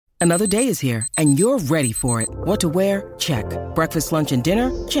Another day is here, and you're ready for it. What to wear? Check. Breakfast, lunch, and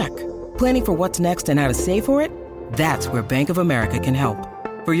dinner? Check. Planning for what's next and how to save for it? That's where Bank of America can help.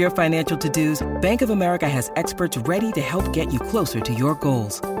 For your financial to-dos, Bank of America has experts ready to help get you closer to your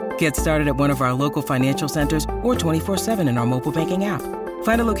goals. Get started at one of our local financial centers or 24/7 in our mobile banking app.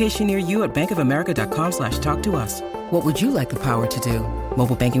 Find a location near you at bankofamerica.com/talktous. What would you like the power to do?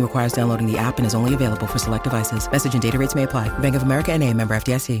 Mobile banking requires downloading the app and is only available for select devices. Message and data rates may apply. Bank of America N.A., member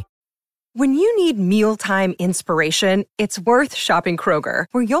FDIC. When you need mealtime inspiration, it's worth shopping Kroger,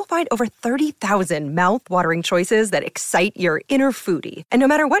 where you'll find over 30,000 mouth-watering choices that excite your inner foodie. And no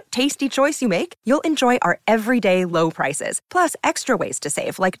matter what tasty choice you make, you'll enjoy our everyday low prices, plus extra ways to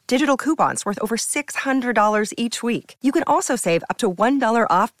save, like digital coupons worth over $600 each week. You can also save up to $1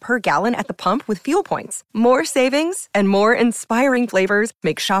 off per gallon at the pump with fuel points. More savings and more inspiring flavors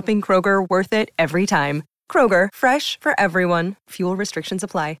make shopping Kroger worth it every time. Kroger, fresh for everyone. Fuel restrictions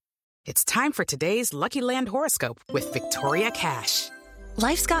apply. It's time for today's Lucky Land horoscope with Victoria Cash.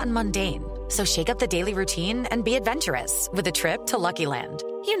 Life's gotten mundane, so shake up the daily routine and be adventurous with a trip to Lucky Land.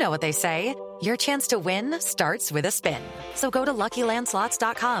 You know what they say, your chance to win starts with a spin. So go to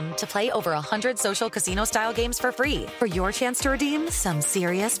LuckyLandSlots.com to play over 100 social casino-style games for free for your chance to redeem some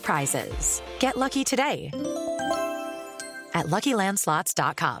serious prizes. Get lucky today at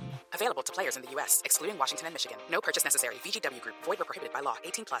LuckyLandSlots.com. Available to players in the U.S., excluding Washington and Michigan. No purchase necessary. VGW Group. Void where prohibited by law.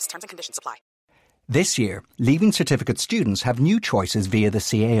 18+. Terms and conditions apply. This year, Leaving Certificate students have new choices via the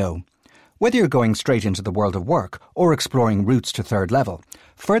CAO. Whether you're going straight into the world of work or exploring routes to third level,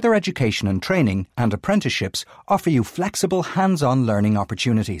 further education and training and apprenticeships offer you flexible, hands-on learning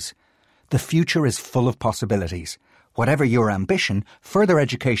opportunities. The future is full of possibilities. Whatever your ambition, further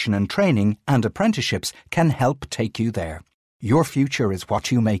education and training and apprenticeships can help take you there. Your future is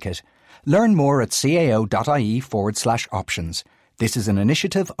what you make it. Learn more at cao.ie/options. This is an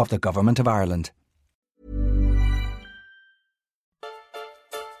initiative of the Government of Ireland.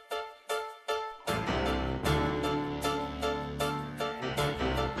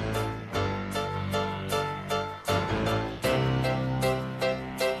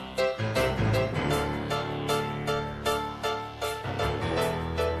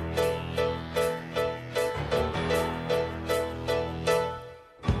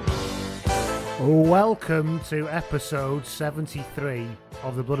 Welcome to episode 73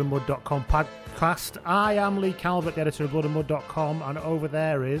 of the bloodandmud.com podcast. I am Lee Calvert, the editor of bloodandmud.com, and over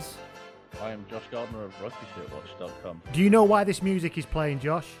there is... I am Josh Gardner of rugbyshirtwatch.com. Do you know why this music is playing,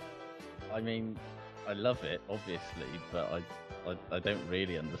 Josh? I mean, I love it, obviously, but I don't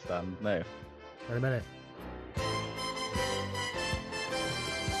really understand. No. In a minute.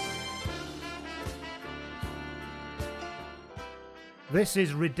 This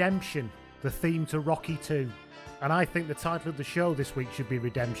is Redemption, the theme to Rocky 2. And I think the title of the show this week should be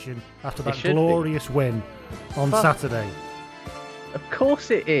Redemption after that glorious win on Saturday. Of course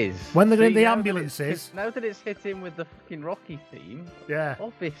it is. When they're in the ambulances. Now that it's hit in with the fucking Rocky theme, yeah,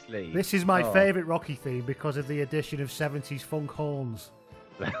 obviously. This is my favourite Rocky theme because of the addition of 70s funk horns.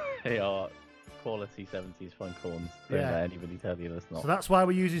 They are quality 70s funk horns. Don't let anybody tell you that's not. So that's why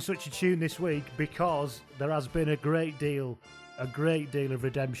we're using such a tune this week, because there has been a great deal of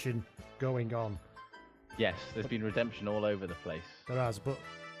redemption going on. Yes, there's been redemption all over the place. There has, but...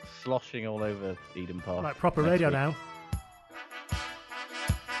 sloshing all over Eden Park. Like proper radio now.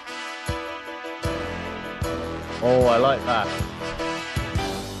 Oh, I like that.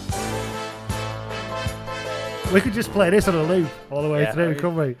 We could just play this on a loop all the way through,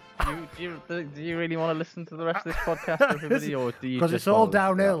 couldn't we? Do you really want to listen to the rest of this podcast, everybody, or do you? Because it's all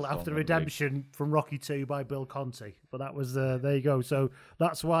downhill after Redemption from Rocky 2 by Bill Conti. But that was there you go. So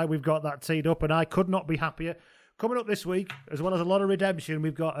that's why we've got that teed up, and I could not be happier. Coming up this week, as well as a lot of redemption,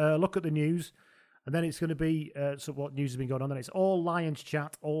 we've got a look at the news, and then it's going to be what news has been going on. Then it's all Lions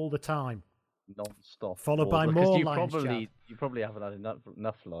chat all the time. Non-stop. Followed by more Lions chat. You probably haven't had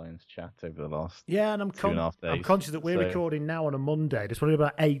enough Lions chat over the last and I'm 2.5 days. I'm conscious that we're recording now on a Monday. There's probably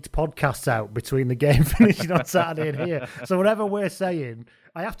about 8 podcasts out between the game finishing on Saturday and here. So whatever we're saying,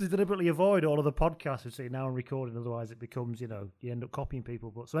 I have to deliberately avoid all of the podcasts we're saying now and recording. Otherwise it becomes, you end up copying people.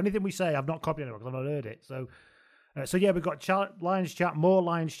 But so anything we say, I've not copied anyone because I've not heard it. So we've got Lions chat, more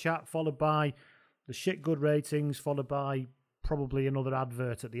Lions chat, followed by the shit good ratings, followed by probably another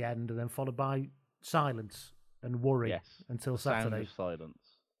advert at the end, and then followed by silence and worry until Saturday. Sound of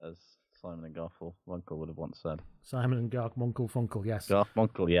silence, as Simon and Garfunkel would have once said. Simon and Garfunkel, yes.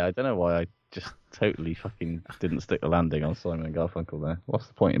 Garfunkel, yeah. I don't know why I just totally fucking didn't stick the landing on Simon and Garfunkel there. What's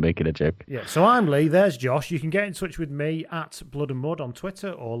the point in making a joke? Yeah, so I'm Lee, there's Josh. You can get in touch with me at Blood and Mud on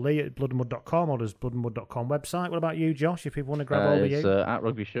Twitter or Lee at bloodandmud.com or there's bloodandmud.com website. What about you, Josh, if people want to grab hold of you? It's at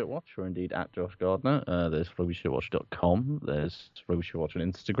Rugby Shirtwatch or indeed at Josh Gardner. There's rugbyshirtwatch.com. There's Rugby Shirtwatch on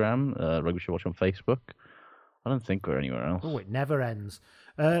Instagram, Rugby Shirtwatch on Facebook. I don't think we're anywhere else. Oh, it never ends.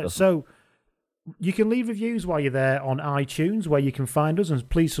 So you can leave reviews while you're there on iTunes, where you can find us, and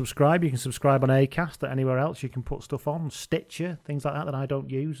please subscribe. You can subscribe on Acast or anywhere else you can put stuff on, Stitcher, things like that I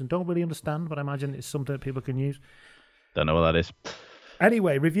don't use and don't really understand, but I imagine it's something that people can use. Don't know what that is.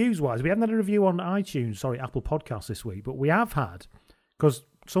 Anyway, reviews-wise, we haven't had a review on iTunes, Apple Podcasts this week, but we have had, because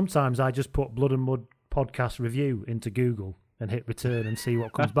sometimes I just put Blood and Mud podcast review into Google and hit return and see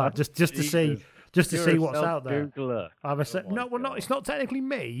what comes back, just to see... Just to see what's out there. Googler. No, well, not. It's not technically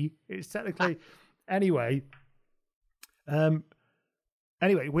me. It's technically anyway.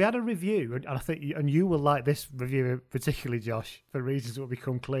 Anyway, we had a review, and I think, and you will like this review particularly, Josh, for reasons that will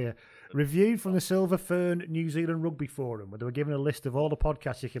become clear. Review from the Silver Fern New Zealand Rugby Forum, where they were given a list of all the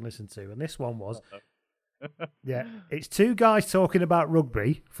podcasts you can listen to, and this one was, yeah, it's two guys talking about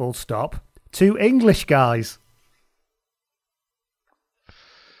rugby. Full stop. Two English guys.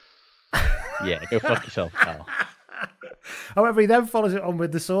 Yeah, go fuck yourself, pal. However, he then follows it on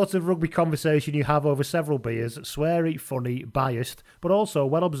with the sort of rugby conversation you have over several beers, sweary, funny, biased, but also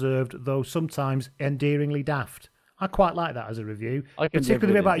well observed, though sometimes endearingly daft. I quite like that as a review,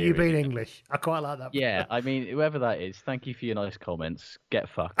 particularly about you being English. I quite like that. Yeah, I mean, whoever that is, thank you for your nice comments. Get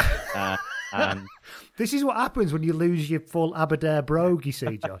fucked. This is what happens when you lose your full Aberdare brogue, you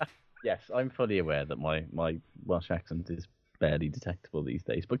see, Josh. Yes, I'm fully aware that my Welsh accent is barely detectable these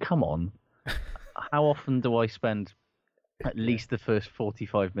days, but come on. How often do I spend at least the first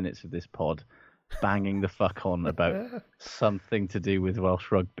 45 minutes of this pod banging the fuck on about something to do with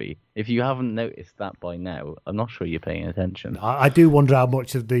Welsh rugby? If you haven't noticed that by now, I'm not sure you're paying attention. I do wonder how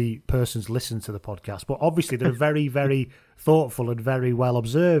much of the persons listen to the podcast, but obviously they're a very, very thoughtful and very well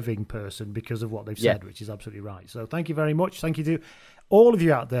observing person because of what they've said, which is absolutely right. So thank you very much. Thank you to all of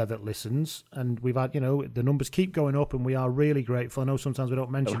you out there that listens, and we've had, the numbers keep going up, and we are really grateful. I know sometimes we don't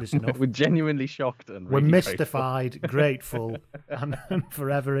mention this enough. We're genuinely shocked and really we're mystified, grateful, and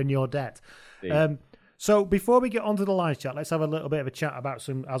forever in your debt. So before we get on to the live chat, let's have a little bit of a chat about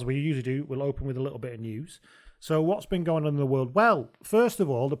some, as we usually do, we'll open with a little bit of news. So what's been going on in the world? Well, first of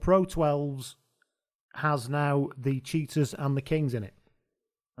all, the Pro 12s has now the Cheetahs and the Kings in it.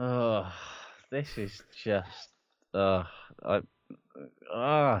 This is just... that's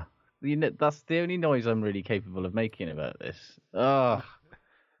the only noise I'm really capable of making about this.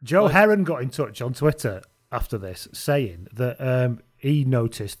 Joe Heron got in touch on Twitter after this, saying that he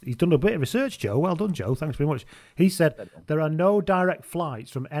noticed, he's done a bit of research, Joe. Well done, Joe. Thanks very much. He said there are no direct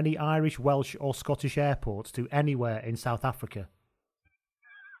flights from any Irish, Welsh or Scottish airports to anywhere in South Africa.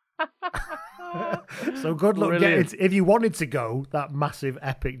 So good luck getting, if you wanted to go that massive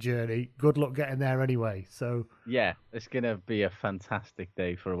epic journey, good luck getting there anyway. So yeah, it's going to be a fantastic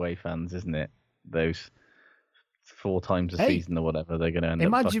day for away fans, isn't it? Those 4 times a season or whatever they're going to end up.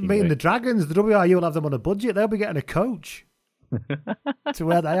 Imagine being the Dragons. The WRU will have them on a budget. They'll be getting a coach to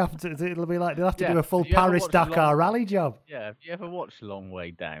where they have to. It'll be like they'll have to do a full Paris-Dakar rally job. Yeah, have you ever watched Long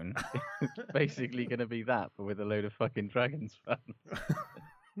Way Down? It's basically going to be that, but with a load of fucking Dragons fans.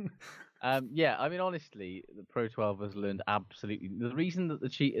 Yeah, I mean, honestly, the Pro 12 has learned absolutely... The reason that the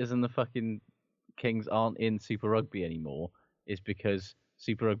Cheetahs and the fucking Kings aren't in Super Rugby anymore is because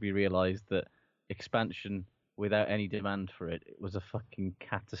Super Rugby realised that expansion without any demand for it was a fucking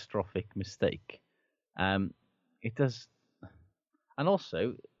catastrophic mistake. It does... And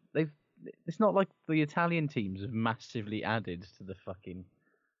also, it's not like the Italian teams have massively added to the fucking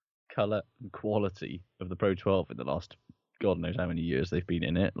colour and quality of the Pro 12 in the last... God knows how many years they've been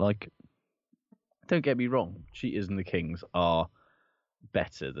in it. Like, don't get me wrong, Cheetahs and the Kings are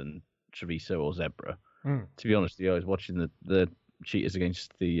better than Treviso or Zebra. To be honest with you, I was watching the Cheetahs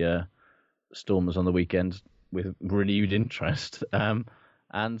against the Stormers on the weekend with renewed interest, and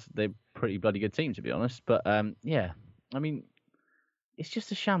they're a pretty bloody good team, to be honest. But yeah, I mean, it's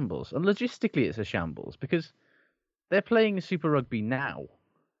just a shambles, and logistically, it's a shambles because they're playing Super Rugby now.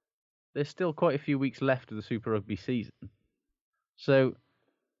 There's still quite a few weeks left of the Super Rugby season. So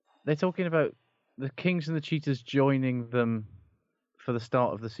they're talking about the Kings and the Cheetahs joining them for the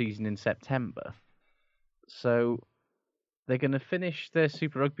start of the season in September. So they're going to finish their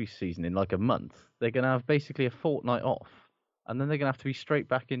Super Rugby season in like a month. They're going to have basically a fortnight off. And then they're going to have to be straight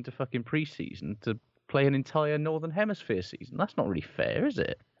back into fucking pre-season to play an entire Northern Hemisphere season. That's not really fair, is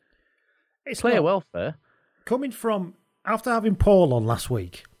it? It's player not. welfare. Coming from after having Paul on last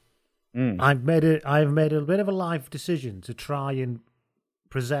week, I've made a bit of a life decision to try and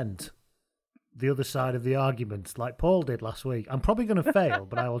present the other side of the argument, like Paul did last week. I'm probably going to fail,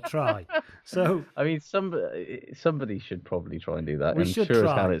 but I will try. So, I mean, somebody should probably try and do that. We and should sure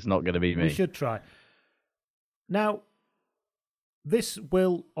try. as hell it's not going to be me. We should try. Now, this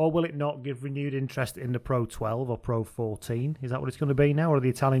will or will it not give renewed interest in the Pro 12 or Pro 14? Is that what it's going to be now, or are the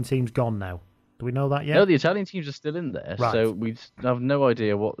Italian teams gone now? Do we know that yet? No, the Italian teams are still in there, Right. so we have no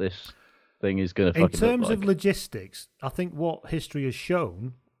idea what this thing is going to In fucking look terms like. of logistics, I think what history has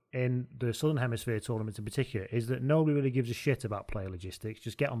shown in the Southern Hemisphere tournaments in particular is that nobody really gives a shit about player logistics.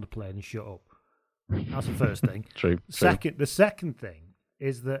 Just get on the plane and shut up. That's the first thing. True. The second thing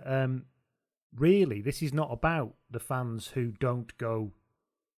is that really this is not about the fans who don't go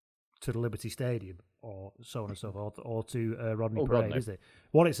to the Liberty Stadium or so on and so forth, or to Rodney Parade, no. is it?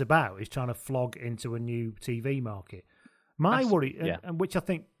 What it's about is trying to flog into a new TV market. My worry, and which I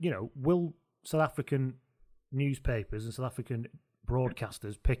think, will South African newspapers and South African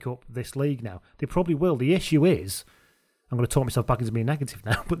broadcasters pick up this league now? They probably will. The issue is, I'm going to talk myself back into being negative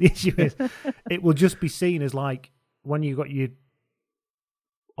now, but the issue is, it will just be seen as like when you got your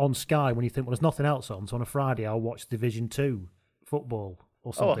on Sky, when you think, well, there's nothing else on, so on a Friday I'll watch Division 2 football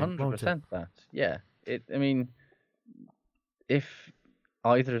or something. 100% that. Yeah. I mean, if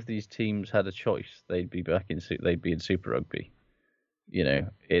either of these teams had a choice, they'd be in Super Rugby.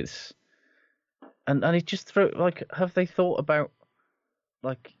 It's and it just have they thought about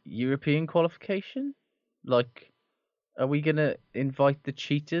like European qualification? Like, are we gonna invite the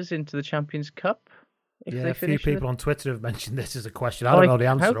cheaters into the Champions Cup? A few people on Twitter have mentioned this as a question. I don't know the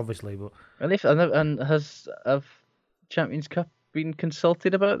answer, obviously, but have Champions Cup been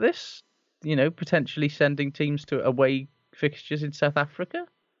consulted about this? Potentially sending teams to away fixtures in South Africa.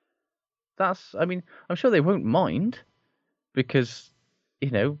 I'm sure they won't mind because,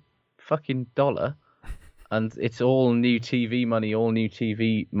 fucking dollar, and it's all new TV money, all new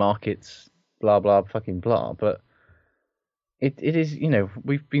TV markets, blah blah fucking blah. But it is,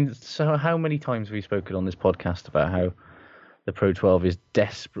 we've been how many times have we spoken on this podcast about how the Pro 12 is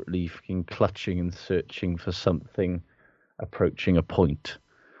desperately fucking clutching and searching for something approaching a point.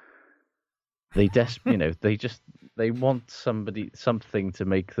 They they want something to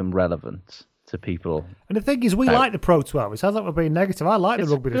make them relevant to people. And the thing is, we like the Pro 12. It sounds like we're being negative. I like the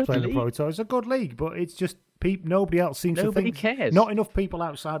rugby that's playing the Pro 12. It's a good league, but it's just nobody else seems to think. Nobody cares. Not enough people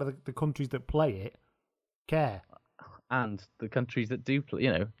outside of the countries that play it care. And the countries that do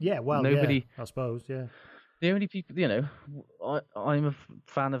play, Yeah, well, nobody. I suppose, yeah. The only people, I'm a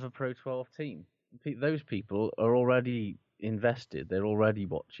fan of a Pro 12 team. Those people are already invested. They're already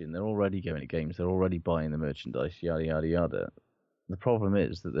watching. They're already going to games. They're already buying the merchandise. Yada yada yada. The problem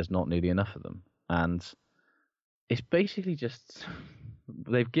is that there's not nearly enough of them, and it's basically just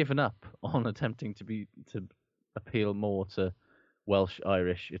they've given up on attempting to appeal more to Welsh,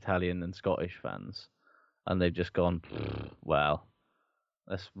 Irish, Italian, and Scottish fans, and they've just gone, well,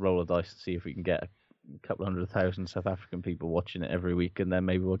 let's roll a dice and see if we can get a couple 100,000 South African people watching it every week, and then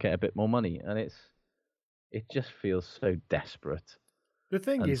maybe we'll get a bit more money. And it just feels so desperate. The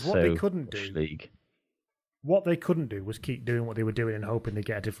thing is, what they couldn't do was keep doing what they were doing and hoping they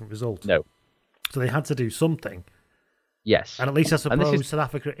get a different result. No. So they had to do something. Yes. And at least I suppose South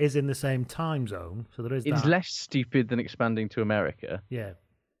Africa is in the same time zone, so there is that. It's less stupid than expanding to America. Yeah.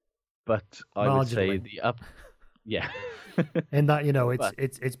 But I would say yeah. In that,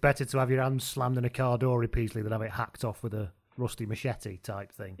 it's better to have your hands slammed in a car door repeatedly than have it hacked off with a rusty machete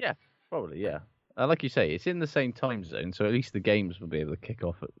type thing. Yeah, probably, yeah. Like you say, it's in the same time zone, so at least the games will be able to kick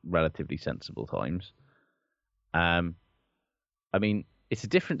off at relatively sensible times. It's a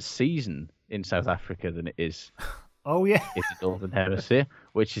different season in South Africa than it is in the Northern Hemisphere,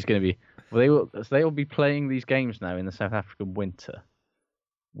 which is going to be... they will be playing these games now in the South African winter,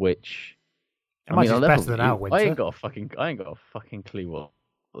 which... it's better than our winter. I ain't got a fucking clue what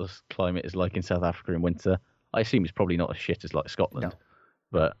this climate is like in South Africa in winter. I assume it's probably not as shit as like Scotland, no.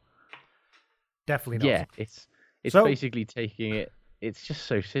 But definitely not. Yeah, it's basically taking it. It's just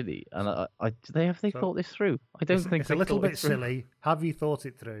so silly, and have they thought this through? I don't think it's a little bit silly. Have you thought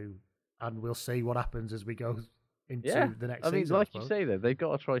it through? And we'll see what happens as we go into the next season. Like you say, though, they've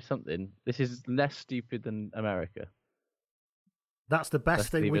got to try something. This is less stupid than America. That's the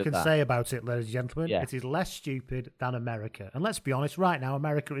best thing we can say about it, ladies and gentlemen. Yeah. It is less stupid than America. And let's be honest, right now,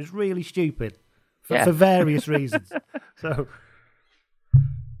 America is really stupid for various reasons. So,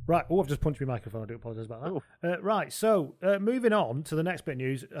 right. Oh, I've just punched my microphone. I do apologise about that. Right. So, moving on to the next bit of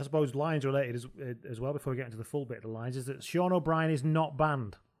news, I suppose Lions related as well, before we get into the full bit of the Lions, is that Sean O'Brien is not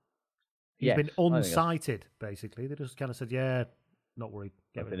banned. He's been Yes, I think that's- unsighted, basically. They just kind of said, yeah, not worried.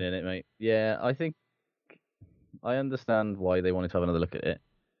 Get rid Nothing of in it, mate. Yeah, I think I understand why they wanted to have another look at it,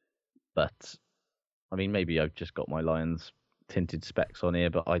 but I mean, maybe I've just got my Lions tinted specs on here,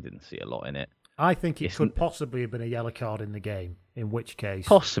 but I didn't see a lot in it. I think it It's could n- possibly have been a yellow card in the game, in which case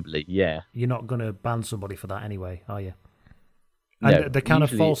Possibly, yeah. you're not going to ban somebody for that anyway, are you? No, And the kind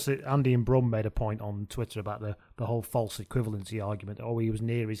of usually- false... Andy and Brum made a point on Twitter about the whole false equivalency argument. Oh, he was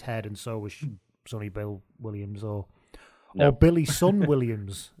near his head and so was Sonny Bill Williams or Billy Son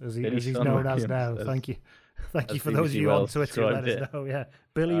Williams, as he's Son known as Williams, now. as- Thank you. Thank you as for those of BBC you on Wales Twitter who let us described know. Yeah,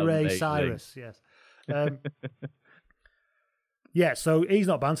 Billy Ray Amazing. Cyrus, yes. Yeah, so he's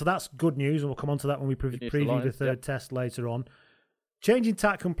not banned, so that's good news, and we'll come on to that when we Good news for preview the Lions, third test later on. Changing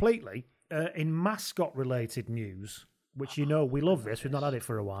tack completely, in mascot-related news, which you know we love this, we've not had it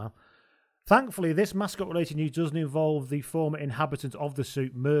for a while. Thankfully, this mascot-related news doesn't involve the former inhabitant of the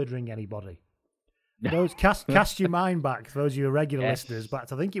suit murdering anybody. Those cast your mind back, for those of you regular Yes. listeners, back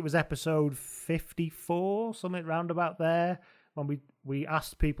to, I think it was episode 54, something round about there, when we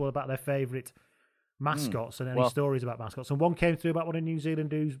asked people about their favourite mascots and any well- stories about mascots. And one came through about one in New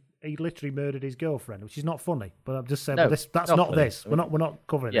Zealand who's he literally murdered his girlfriend, which is not funny. But I'm just saying, No, that's not not funny. this. We're not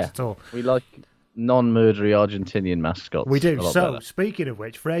covering this at all. We like non-murdery Argentinian mascots. We do. a lot So, better. speaking of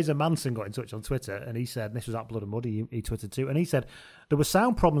which, Fraser Manson got in touch on Twitter and he said, and this was at Blood and Mud, he tweeted too, and he said, there were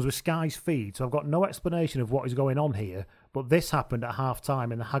sound problems with Sky's feed, so I've got no explanation of what is going on here, but this happened at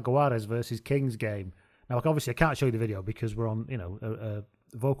half-time in the Jaguares versus Kings game. Now, obviously, I can't show you the video because we're on, a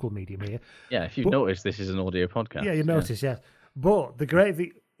vocal medium here. Yeah, if you've But- noticed, this is an audio podcast. Yeah, you notice, yes. But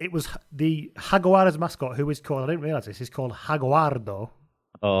it was the Jaguares mascot who is called, I didn't realise this, is called Jaguardo,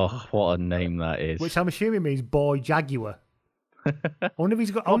 Oh, what a name that is. which I'm assuming means boy jaguar. I wonder if he's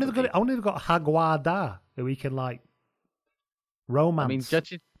got, I wonder if they've got Jaguarda, who he can, like, romance. I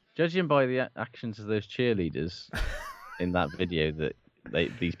mean, judging by the actions of those cheerleaders in that video that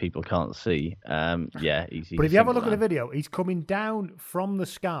these people can't see, yeah, he's But if you have a look at the single video, he's coming down from the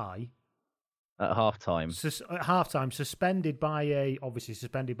sky man at half time. at halftime, suspended by a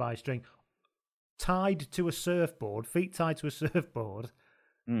string, tied to a surfboard, feet tied to a surfboard.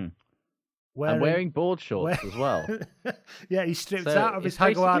 And wearing board shorts as well. Yeah, he stripped So out of his it's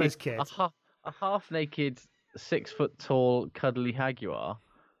basically Jaguares kit. A half-naked, 6-foot-tall, cuddly jaguar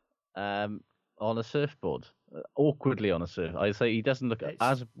on a surfboard, awkwardly on a surf. I say he doesn't look,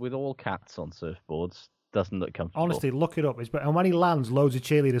 as with all cats on surfboards, doesn't look comfortable. Honestly, look it up. And when he lands, loads of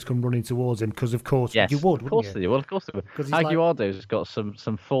cheerleaders come running towards him because, of course, Yes, you would, of course wouldn't they you? do. Well, of course they would. 'Cause he's like- Aguardo's got some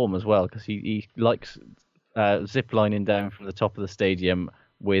form as well because he likes zip lining down from the top of the stadium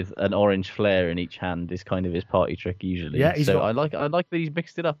with an orange flare in each hand is kind of his party trick usually. Yeah, he's so got- I like that he's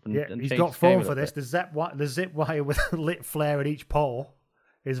mixed it up and Yeah, and he's changed got his game form a for little this. bit. The zip wire with a lit flare in each paw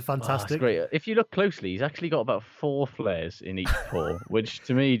is Oh, it's fantastic. great. If you look closely, he's actually got about 4 flares in each paw, which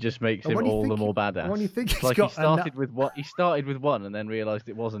to me just makes And him when you all the think- more badass. when you think It's he's like got he started with what he started with one and then realised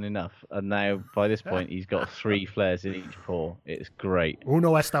it wasn't enough, and now by this point he's got 3 flares in each paw. It's great.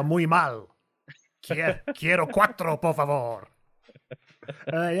 Uno está muy mal. Quiero cuatro, por favor.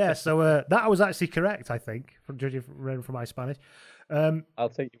 Yeah, so that was actually correct, I think, from judging from my Spanish. I'll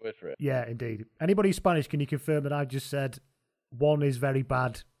take your word for it. Yeah, indeed. Anybody who's Spanish, can you confirm that I just said 1 is very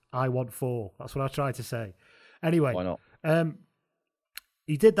bad, I want 4? That's what I tried to say. Anyway, Why not?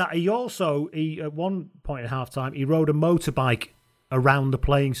 he did that. He at one point at halftime, he rode a motorbike around the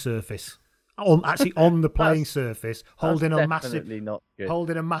playing surface. Actually, on the playing surface, holding That's a massive, definitely not good.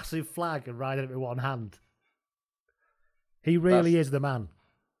 holding a massive flag and riding it with one hand. He really is the man.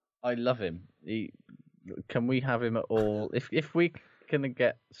 I love him. Can we have him at all? If we can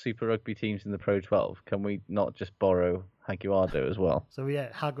get Super Rugby teams in the Pro 12, can we not just borrow Jaguardo as well? So yeah,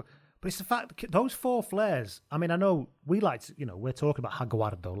 but it's the fact that those 4 flares. I mean, I know we like to, we're talking about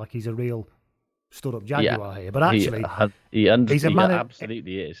Jaguardo like he's a real stood-up Jaguar here, but actually, he's a man.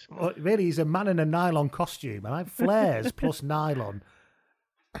 absolutely is. Well, really, he's a man in a nylon costume, and I have flares plus nylon.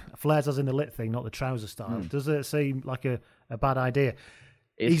 Flares as in the lit thing, not the trouser style. Does it seem like a bad idea?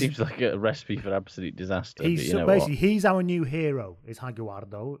 It seems like a recipe for absolute disaster. But you know Basically, what? he's our new hero, is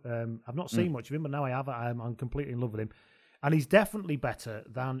Jaguardo. I've not seen much of him, but now I have. I'm completely in love with him. And he's definitely better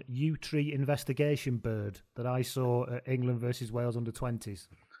than U-Tree Investigation Bird that I saw at England versus Wales under-20s.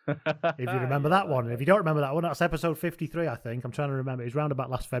 If you remember that one. If you don't remember that one, that's episode 53, I think. I'm trying to remember. It was round about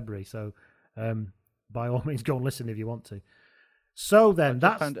last February, so by all means, go and listen if you want to. So then,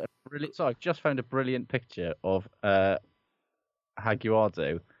 I've just found a brilliant picture of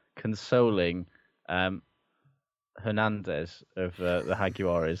Jaguardo consoling Hernandez of the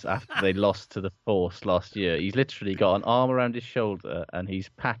Jaguares after they lost to the Force last year. He's literally got an arm around his shoulder and he's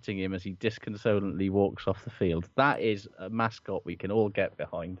patting him as he disconsolately walks off the field. That is a mascot we can all get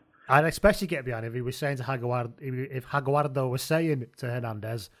behind. I'd especially get behind if he was saying to Jaguar, if Jaguardo was saying to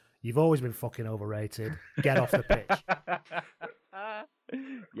Hernandez, "You've always been fucking overrated. Get off the pitch."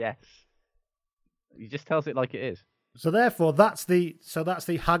 Yes. He just tells it like it is. So therefore, that's the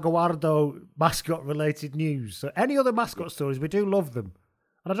Jaguardo mascot related news. So any other mascot stories, we do love them,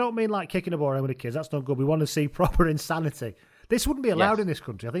 and I don't mean like kicking a ball around with the kids. That's not good. We want to see proper insanity. This wouldn't be allowed in this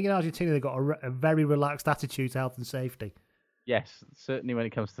country. I think in Argentina they've got a very relaxed attitude to health and safety. Yes, certainly when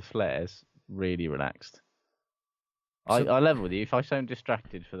it comes to flares, really relaxed. I level with you. If I sound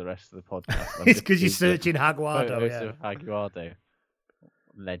distracted for the rest of the podcast, it's because you're searching Jaguardo. Yeah. Of Jaguardo,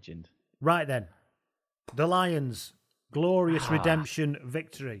 legend. Right then, the Lions. Glorious redemption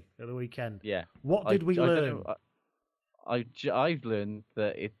victory at the weekend. Yeah. What did we learn? I've learned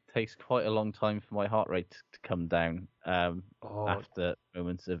that it takes quite a long time for my heart rate to come down after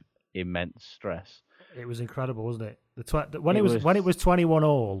moments of immense stress. It was incredible, wasn't it? When it was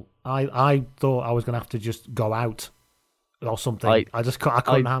 21-all, I thought I was going to have to just go out or something. I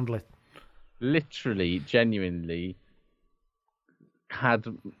couldn't handle it. Literally, genuinely had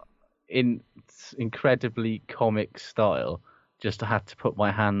in incredibly comic style, just had to put my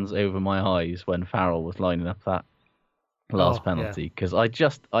hands over my eyes when Farrell was lining up that last penalty because I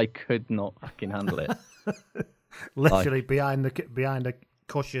could not fucking handle it. Literally behind the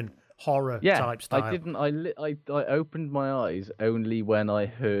cushion, horror type style. I opened my eyes only when I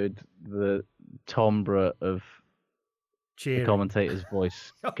heard the timbre of the commentator's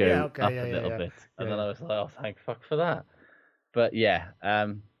voice go up a little bit, and then I was like, "Oh, thank fuck for that." But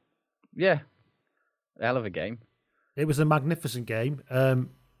hell of a game. It was a magnificent game.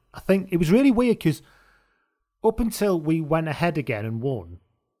 I think it was really weird because up until we went ahead again and won,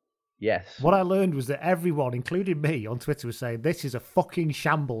 what I learned was that everyone, including me on Twitter, was saying, "This is a fucking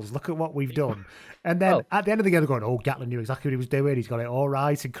shambles. Look at what we've done." And then at the end of the game, they're going, "Oh, Gatlin knew exactly what he was doing. He's got it all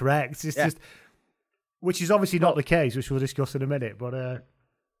right and correct." It's just, which is obviously not the case, which we'll discuss in a minute. But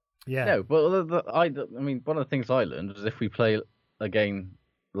no, but I mean, one of the things I learned was if we play a game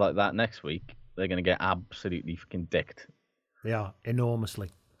like that next week, they're going to get absolutely fucking dicked. Yeah, enormously.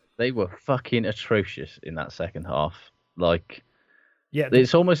 They were fucking atrocious in that second half.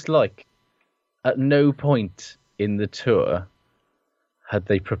 It's almost like at no point in the tour had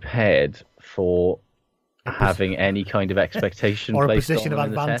they prepared for having any kind of expectation or a placed position on of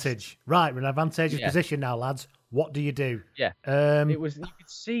them in the advantage. test. Right, we're in an advantageous position now, lads. What do you do? Yeah. It was. You could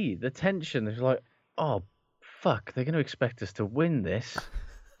see the tension. It was like, oh, fuck, they're going to expect us to win this,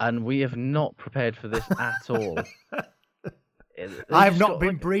 and we have not prepared for this at all. I have not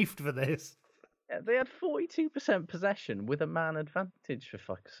been briefed for this. They had 42% possession with a man advantage, for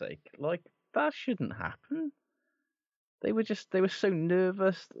fuck's sake. That shouldn't happen. They were so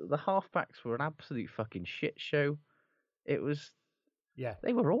nervous. The halfbacks were an absolute fucking shit show. It was,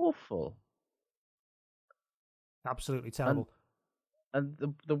 they were awful. Absolutely terrible. And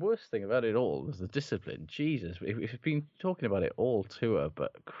the worst thing about it all was the discipline. Jesus, we've been talking about it all tour,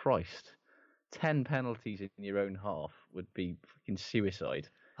 but Christ, 10 penalties in your own half would be fucking suicide.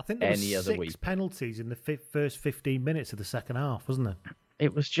 I think there was 6 penalties in the first 15 minutes of the second half, wasn't there?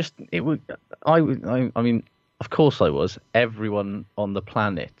 It was just, I mean, of course I was. Everyone on the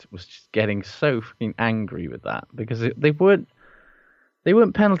planet was just getting so fucking angry with that because they weren't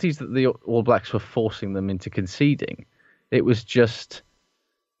penalties that the All Blacks were forcing them into conceding. It was just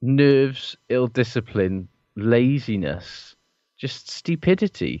nerves, ill discipline, laziness, just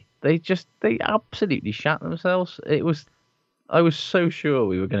stupidity. They absolutely shat themselves. I was so sure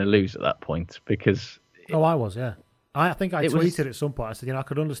we were going to lose at that point because. I was, yeah. I think I tweeted at some point. I said, I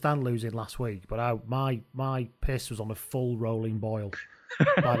could understand losing last week, but my piss was on a full rolling boil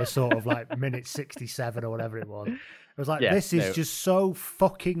by the sort of minute 67 or whatever it was. It was like, this is just so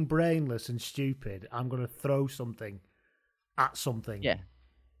fucking brainless and stupid. I'm going to throw something at something. Yeah.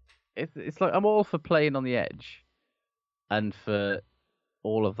 It's like I'm all for playing on the edge and for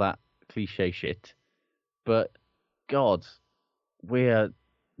all of that cliche shit. But, God, we're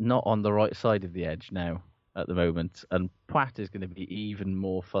not on the right side of the edge now at the moment. And Pratt is going to be even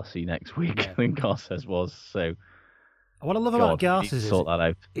more fussy next week than Garces was. So, what I love about Garces is sort that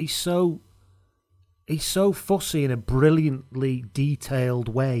out. He's so fussy in a brilliantly detailed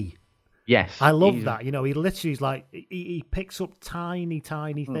way. Yes. I love that. He literally is he picks up tiny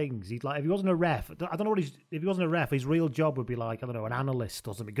things. He's like, if he wasn't a ref, I don't know if he wasn't a ref, his real job would be an analyst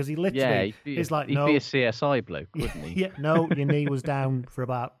or something. Because he literally is like, no. He'd be a CSI bloke, wouldn't he? Yeah, no, your knee was down for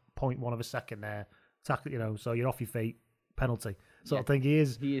about 0.1 of a second there. tackle, so you're off your feet, penalty sort of thing. He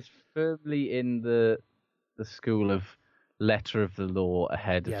is firmly in the school of letter of the law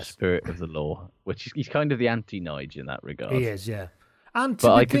ahead of spirit of the law, which he's kind of the anti-Nige in that regard. He is, yeah. And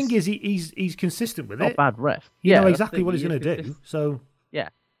the thing is, he's consistent with it. Not bad ref. You know exactly what he's going to do. So yeah,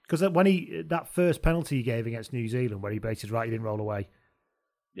 because when that first penalty he gave against New Zealand, where he basically he didn't roll away.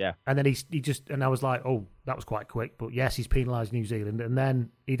 Yeah, and then I was like, oh, that was quite quick. But yes, he's penalised New Zealand, and then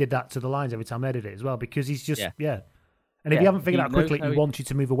he did that to the Lions every time they did it as well, because he's just And if you haven't figured out quickly, he wants you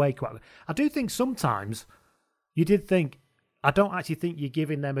to move away quickly. I do think sometimes you did think. I don't actually think you're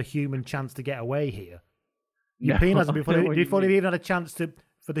giving them a human chance to get away here. You penalise them before they've even had a chance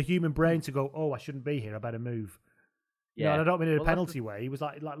for the human brain to go, oh, I shouldn't be here, I better move. Yeah, and I don't mean in a penalty way. He was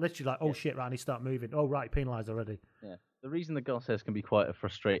like literally oh shit, right, I need to start moving. Oh right, penalised already. Yeah. The reason the Gossers can be quite a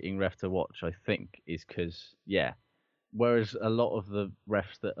frustrating ref to watch, I think, is because whereas a lot of the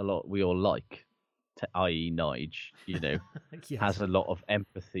refs that we all like, i.e. Nige, has a lot of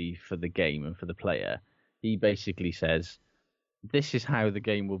empathy for the game and for the player. He basically says, this is how the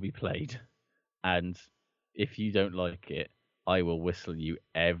game will be played, and if you don't like it, I will whistle you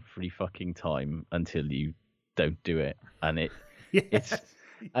every fucking time until you don't do it. And it's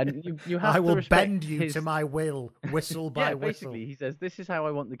and you have I to will bend respect you to my will, whistle by whistle. Basically, he says, this is how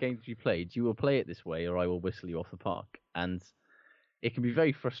I want the game to be played. You will play it this way, or I will whistle you off the park. And it can be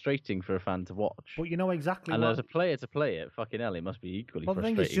very frustrating for a fan to watch. But you know exactly and as a player to play it, fucking hell, it must be equally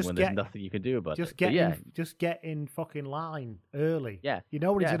frustrating when there's nothing you can do about it. Just get in fucking line early. Yeah. You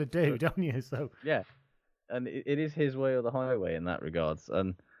know what he's going to do, don't you? So yeah. And it is his way or the highway in that regards.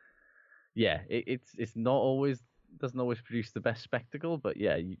 And yeah, it's not always, doesn't always produce the best spectacle, but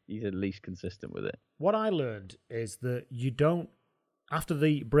yeah, he's at least consistent with it. What I learned is that you don't, after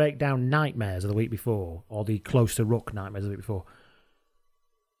the breakdown nightmares of the week before, or the close to ruck nightmares of the week before,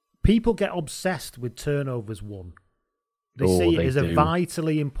 people get obsessed with turnovers won. They see it as a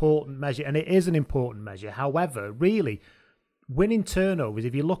vitally important measure, and it is an important measure. However, really, winning turnovers,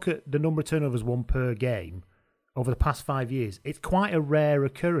 if you look at the number of turnovers won per game over the past 5 years, it's quite a rare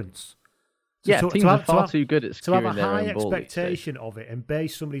occurrence. So teams are far too good at securing their own ball. To have a high ball expectation of it and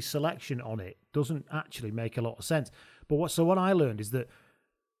base somebody's selection on it doesn't actually make a lot of sense. But what I learned is that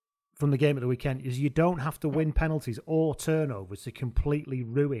from the game at the weekend is you don't have to win penalties or turnovers to completely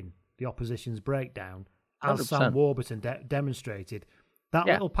ruin the opposition's breakdown, as 100%. Sam Warburton demonstrated. That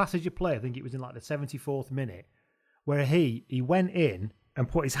little passage of play, I think it was in like the 74th minute, where he went in and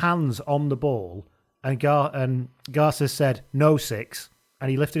put his hands on the ball, and Garza said, no six,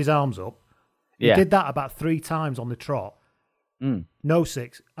 and he lifted his arms up. He did that about 3 times on the trot. No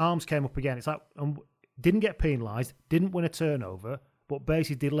six, arms came up again. It's like, didn't get penalised, didn't win a turnover, but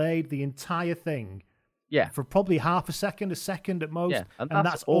basically delayed the entire thing for probably half a second at most. Yeah. And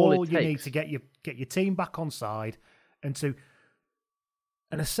that's all you need to get your team back on side. And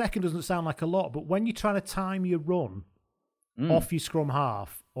a second doesn't sound like a lot, but when you're trying to time your run off your scrum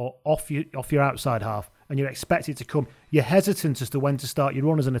half or off your outside half, and you're expected to come, you're hesitant as to when to start your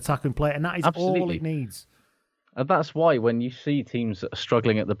run as an attacking player, and that is all it needs. And that's why when you see teams that are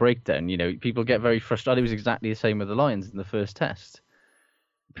struggling at the breakdown, people get very frustrated. It was exactly the same with the Lions in the first test.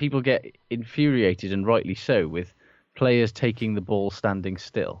 People get infuriated, and rightly so, with players taking the ball standing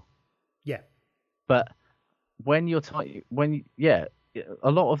still. Yeah. But when you're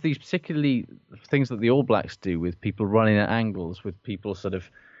a lot of these, particularly things that the All Blacks do with people running at angles, with people sort of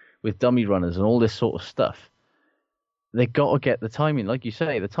with dummy runners and all this sort of stuff, they've got to get the timing. Like you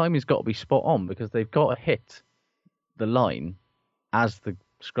say, the timing's got to be spot on, because they've got to hit the line as the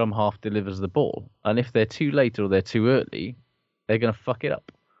scrum half delivers the ball. And if they're too late or they're too early, they're going to fuck it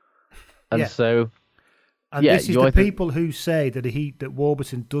up. And so... And this is the people who say that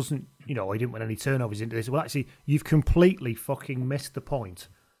Warburton doesn't, he didn't win any turnovers into this. Well, actually, you've completely fucking missed the point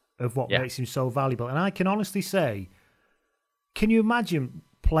of what makes him so valuable. And I can honestly say, can you imagine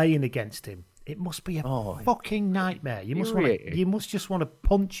playing against him? It must be a fucking nightmare. You must just want to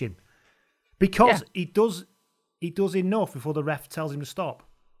punch him, because he does enough before the ref tells him to stop.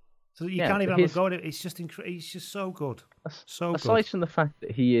 So you can't even have a go at it. It's just he's just so good. Aside from the fact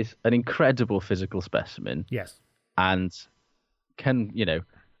that he is an incredible physical specimen. Yes. And can,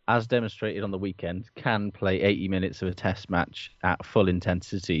 as demonstrated on the weekend, can play 80 minutes of a test match at full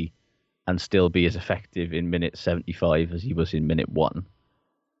intensity and still be as effective in minute 75 as he was in minute 1.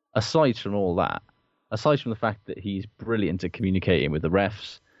 Aside from all that, aside from the fact that he's brilliant at communicating with the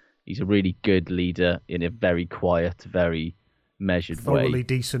refs, he's a really good leader in a very quiet, very measured way. Thoroughly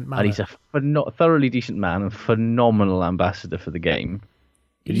decent man. And he's a thoroughly decent man and phenomenal ambassador for the game.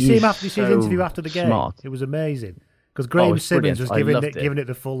 Did you see him after his interview after the game? Smart. It was amazing. Because Graham it's Simmons was brilliant. giving it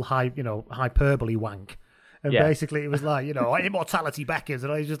the full hyperbole wank. And basically it was like, immortality beckons.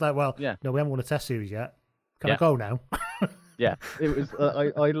 And I was just like, well, no, we haven't won a test series yet. Can I go now? Yeah, it was.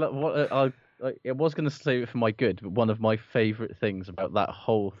 I was going to say it for my good, but one of my favourite things about that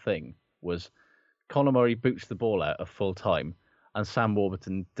whole thing was Conor Murray boots the ball out at full time, and Sam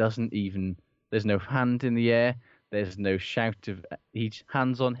Warburton doesn't even. There's no hand in the air. There's no shout of. He's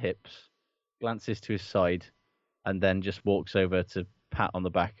hands on hips, glances to his side, and then just walks over to pat on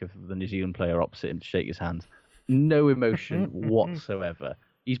the back of the New Zealand player opposite him to shake his hand. No emotion whatsoever.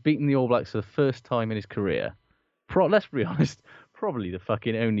 He's beaten the All Blacks for the first time in his career. Let's be honest, probably the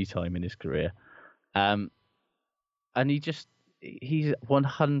fucking only time in his career. And he's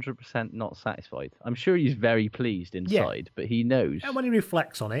 100% not satisfied. I'm sure he's very pleased inside, but he knows. And when he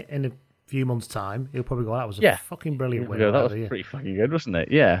reflects on it in a few months' time, he'll probably go, that was a fucking brilliant win. That was pretty fucking good, wasn't it?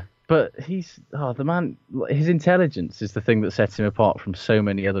 Yeah. But the man, his intelligence is the thing that sets him apart from so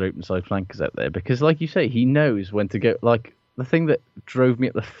many other open side flankers out there. Because, like you say, he knows when to go. Like, the thing that drove me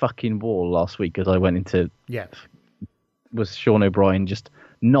up the fucking wall last week as I went into was Sean O'Brien just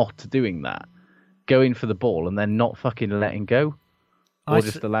not doing that, going for the ball and then not fucking letting go, or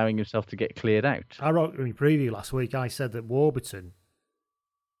just allowing himself to get cleared out. I wrote in my preview last week, I said that Warburton,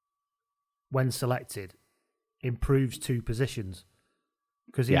 when selected, improves 2 positions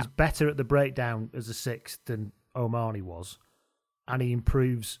because he's better at the breakdown as a 6th than O'Mahony was, and he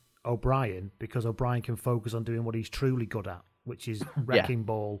improves O'Brien because O'Brien can focus on doing what he's truly good at, which is wrecking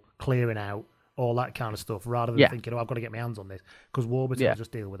ball, clearing out, all that kind of stuff, rather than thinking, I've got to get my hands on this, because Warburton will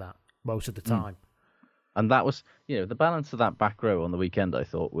just deal with that most of the time. And that was, the balance of that back row on the weekend, I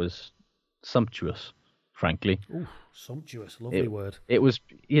thought, was sumptuous, frankly. Ooh, sumptuous, lovely word. It was,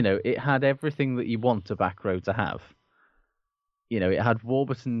 it had everything that you want a back row to have. It had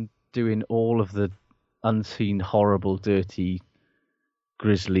Warburton doing all of the unseen, horrible, dirty,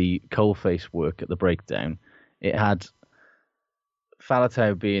 grisly coalface work at the breakdown. It had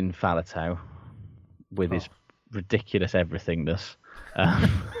Faletau being Faletau with his ridiculous everythingness.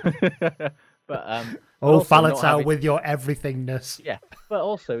 Faletau with your everythingness. Yeah, but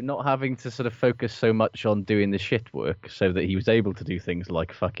also not having to sort of focus so much on doing the shit work so that he was able to do things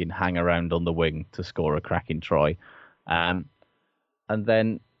like fucking hang around on the wing to score a cracking try. And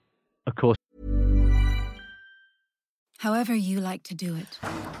then, of course... However you like to do it.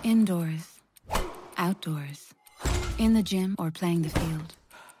 Indoors, outdoors, in the gym or playing the field.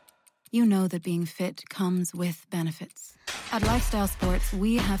 You know that being fit comes with benefits. At Lifestyle Sports,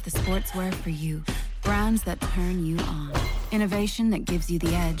 we have the sportswear for you. Brands that turn you on. Innovation that gives you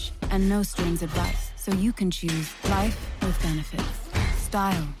the edge. And no strings advice, so you can choose life with benefits.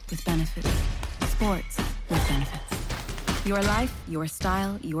 Style with benefits. Sports with benefits. Your life, your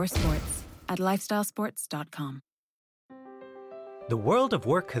style, your sports. At lifestylesports.com. The world of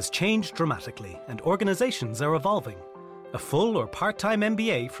work has changed dramatically, and organizations are evolving. A full or part-time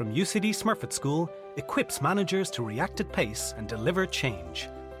MBA from UCD Smurfit School equips managers to react at pace and deliver change.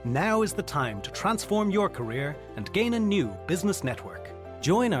 Now is the time to transform your career and gain a new business network.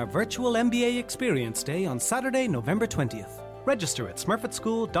 Join our virtual MBA Experience Day on Saturday, November 20th. Register at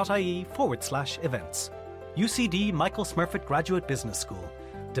smurfitschool.ie/events. UCD Michael Smurfit Graduate Business School.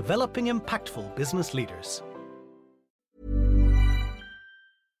 Developing impactful business leaders.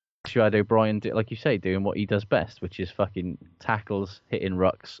 You had O'Brien, like you say, doing what he does best, which is fucking tackles, hitting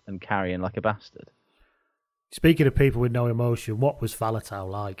rucks, and carrying like a bastard. Speaking of people with no emotion, what was Faletau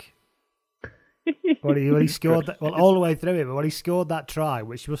like? when he scored that, well, all the way through it, but when he scored that try,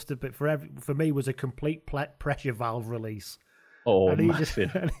 which must have been for me was a complete pressure valve release. Oh, and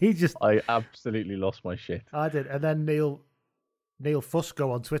he just I absolutely lost my shit. I did, and then Neil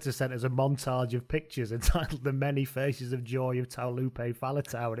Fusco on Twitter sent us a montage of pictures entitled "The Many Faces of Joy of Taulupe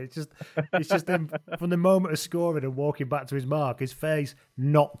Faletau," and it's just him from the moment of scoring and walking back to his mark, his face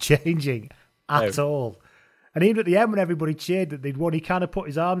not changing at all. And even at the end, when everybody cheered that they'd won, he kind of put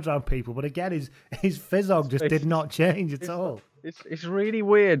his arms around people, but again, his physiog just did not change at all. It's really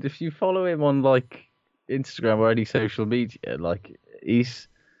weird if you follow him on like Instagram or any social media. Like he's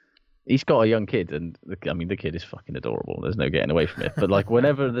got a young kid, and the kid is fucking adorable. There's no getting away from it. But like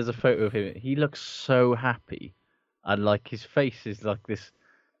whenever there's a photo of him, he looks so happy, and like his face is like this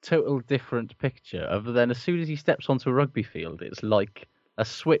total different picture. Other than as soon as he steps onto a rugby field, it's like a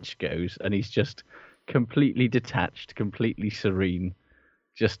switch goes, and he's just completely detached, completely serene.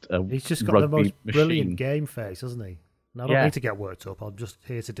 He's just got the most brilliant game face, hasn't he? And I don't need to get worked up. I'm just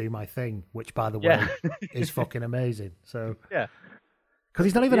here to do my thing, which, by the way, is fucking amazing. So yeah. Because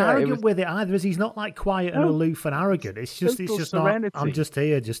he's not even arrogant with it either, is he? He's not like quiet and aloof and arrogant. It's just not. I'm just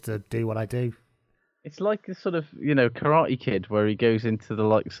here just to do what I do. It's like a sort of, Karate Kid where he goes into the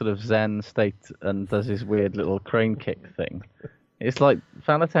like sort of Zen state and does his weird little crane kick thing. It's like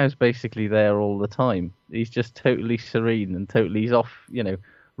Faletau's basically there all the time. He's just totally serene and he's off,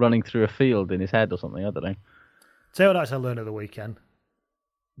 running through a field in his head or something. I don't know. Tell you what else I learned at the weekend.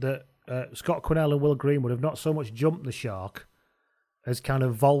 That Scott Quinnell and Will Greenwood have not so much jumped the shark as kind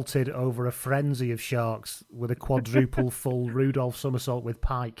of vaulted over a frenzy of sharks with a quadruple full Rudolph somersault with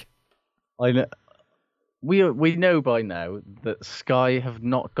Pike. I know. We know by now that Sky have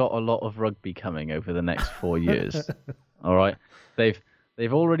not got a lot of rugby coming over the next 4 years. All right, they've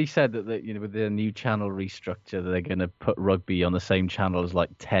already said that with their new channel restructure, they're going to put rugby on the same channel as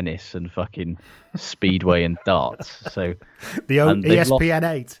like tennis and fucking speedway and darts. So the ESPN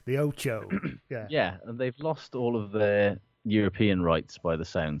 8, the Ocho. Yeah, and they've lost all of their European rights by the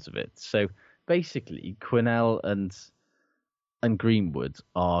sounds of it. So basically, Quinnell and Greenwood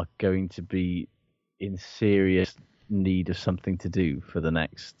are going to be in serious need of something to do for the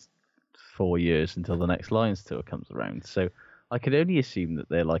next 4 years until the next Lions tour comes around. So I could only assume that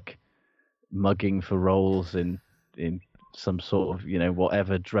they're like mugging for roles in some sort of,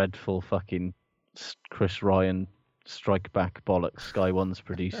 whatever dreadful fucking Chris Ryan strike back bollocks Sky One's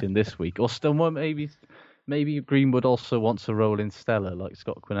producing this week. Or still more, maybe Greenwood also wants a role in Stella like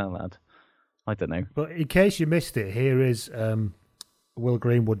Scott Quinnell had. I don't know. But in case you missed it, here is Will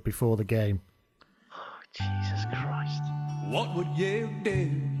Greenwood before the game. Jesus Christ. What would you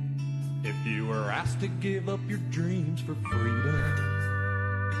do if you were asked to give up your dreams for freedom?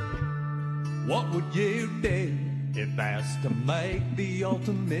 What would you do if asked to make the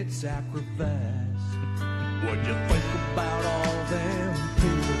ultimate sacrifice? Would you think about all them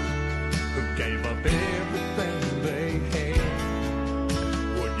people who gave up everything they had?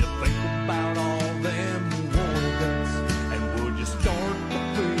 Would you think about all them warnings, and would you start to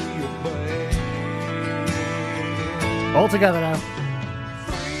feel bad? All together now.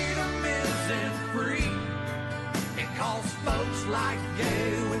 Freedom isn't free. It costs folks like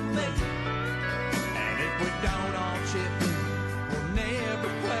you and me. And if we don't all chip in, we'll never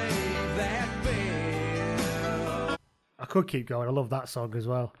play that bill. I could keep going. I love that song as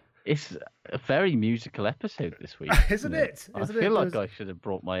well. It's a very musical episode this week. Isn't it? I feel like I should have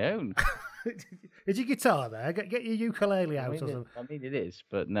brought my own. Is your guitar there? Get your ukulele out or something. I mean, it is,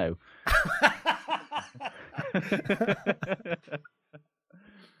 but no.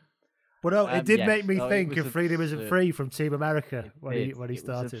 But no, it did make me it think was of Freedom Isn't absurd. Free from Team America when he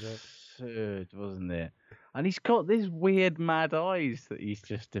started it. it. Was absurd, wasn't it? And he's got these weird mad eyes that he's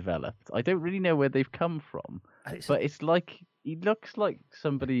just developed. I don't really know where they've come from, but it's like he looks like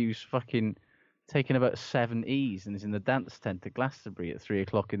somebody who's fucking taken about 7 E's and is in the dance tent at Glastonbury at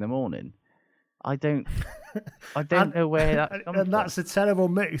 3:00 in the morning. I don't know where that comes from. And that's a terrible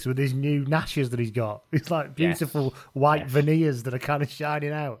mix with his new gnashes that he's got. It's like beautiful white veneers that are kind of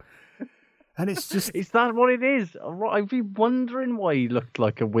shining out. And it's just... Is that what it is? I've been wondering why he looked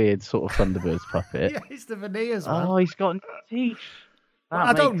like a weird sort of Thunderbirds puppet. Yeah, it's the veneers, man. Oh, he's got teeth. Well,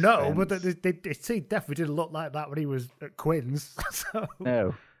 I don't know, but it definitely didn't look like that when he was at Quinn's. So.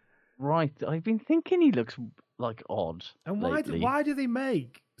 No. Right. I've been thinking he looks like odd. And why do they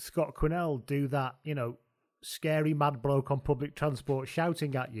make Scott Quinnell do that, scary mad bloke on public transport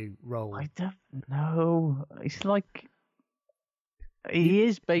shouting at you role? I don't know. It's like... He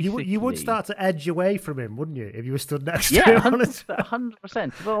is basically... You would start to edge away from him, wouldn't you, if you were stood next to him?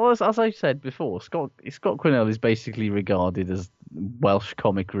 100%. Well, as I said before, Scott Quinnell is basically regarded as Welsh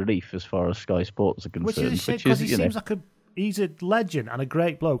comic relief as far as Sky Sports are concerned. Which is a shame, because he seems like he's a legend and a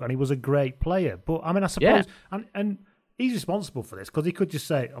great bloke, and he was a great player. But, I mean, I suppose... Yeah. And he's responsible for this, because he could just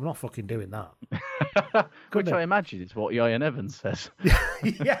say, I'm not fucking doing that. Which I imagine is what Ian Evans says.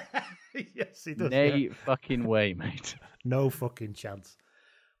 Yeah. Yes, he does. No fucking way, mate. No fucking chance.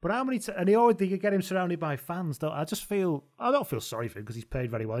 But how many? And he always you get him surrounded by fans. I don't feel sorry for him because he's paid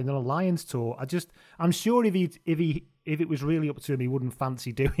very well. He's on a Lions tour. I'm sure if it was really up to him, he wouldn't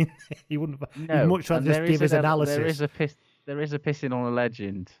fancy doing it. He wouldn't. No, he'd much rather just give his analysis. There is a pissing on a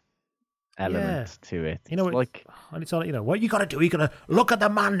legend element to it. And it's all what you got to do. You got to look at the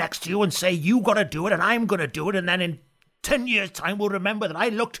man next to you and say you got to do it, and I'm going to do it, and then in 10 years' time, we'll remember that I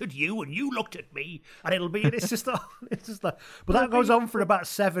looked at you and you looked at me, and it's just like, but that goes on for about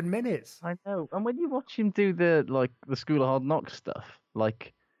 7 minutes. I know. And when you watch him do the School of Hard Knocks stuff,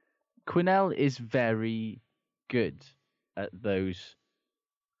 like Quinnell is very good at those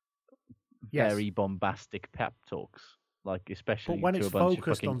very bombastic pep talks, like especially. But when to it's a bunch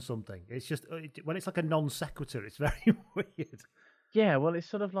focused of on something, it's just when it's like a non sequitur, it's very weird. Yeah, well, it's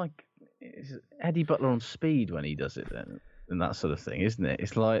sort of like it's Eddie Butler on speed when he does it, then, and that sort of thing, isn't it?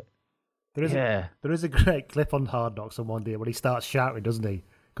 It's like There is a great clip on Hard Knocks on one day when he starts shouting, doesn't he?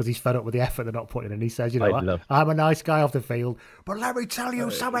 Because he's fed up with the effort they're not putting in. And he says, I'm a nice guy off the field, but let me tell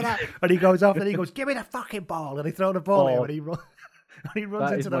you some of that. And he goes off and he goes, give me the fucking ball. And he throws the ball at him and he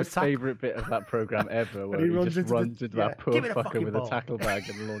runs into those That is my favourite bit of that programme ever, where he runs into that poor fucker with a tackle bag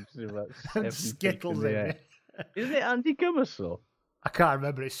and launches him about 7 skittles in it. Isn't it Andy Gummersall? I can't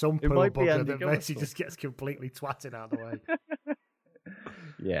remember. It's some poor bugger that basically Gummersall. just gets completely twatted out of the way.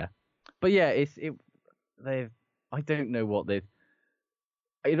 Yeah. But yeah, I don't know what they've...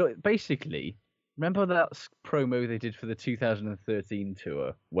 basically, remember that promo they did for the 2013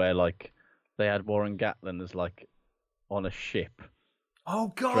 tour where, like, they had Warren Gatland as, like, on a ship?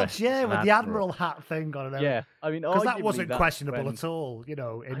 Oh, God, yeah, with the Admiral hat thing on it. Yeah, I mean, because that wasn't questionable at all,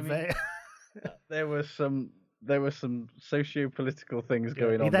 there were some socio-political things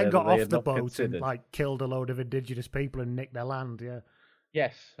going on. He then there got that they off the had not boat considered. and, like, killed a load of indigenous people and nicked their land, yeah.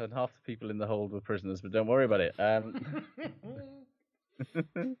 Yes, and half the people in the hold were prisoners, but don't worry about it. That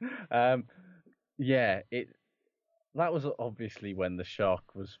was obviously when the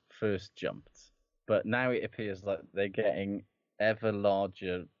shark was first jumped, but now it appears like they're getting ever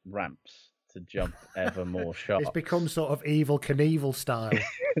larger ramps to jump ever more sharks. It's become sort of Evel Knievel style.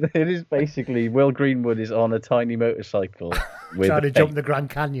 It is basically Will Greenwood is on a tiny motorcycle with trying to jump the Grand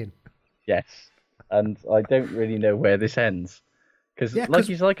Canyon. Yes, and I don't really know where this ends. Because,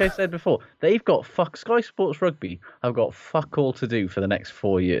 like I said before, they've got Sky Sports Rugby have got fuck all to do for the next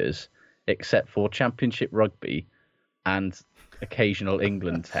 4 years, except for Championship Rugby and occasional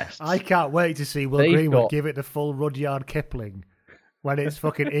England tests. I can't wait to see Will Greenwood give it the full Rudyard Kipling when it's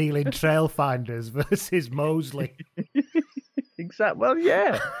fucking Ealing Trailfinders versus Moseley. Exactly. Well,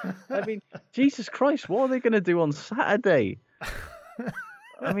 yeah. I mean, Jesus Christ, what are they going to do on Saturday?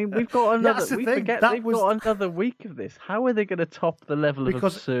 I mean, we've got another. Got another week of this. How are they going to top the level of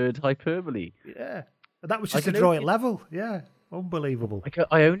absurd hyperbole? Yeah, that was just a draw at level. Yeah, unbelievable.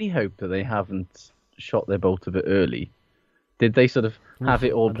 I only hope that they haven't shot their bolt a bit early. Did they sort of have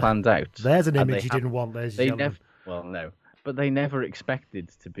it all planned out? There's an image you didn't want. No, but they never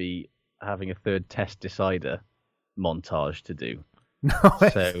expected to be having a third test decider montage to do. No,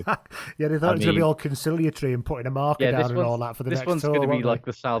 so, yeah, they thought it was going to be all conciliatory and putting a marker down and all that for the next tour. This one's going to be like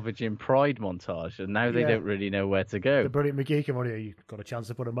the Salvaging Pride montage, and now they don't really know where to go. The Brilliant McGee come on here, you've got a chance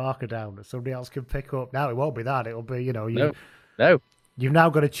to put a marker down that somebody else can pick up. Now it won't be that, it'll be, No. You've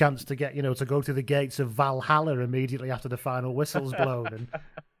now got a chance to get, to go to the gates of Valhalla immediately after the final whistle's blown and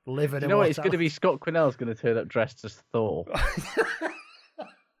live in what? It's going to be Scott Quinnell's going to turn up dressed as Thor.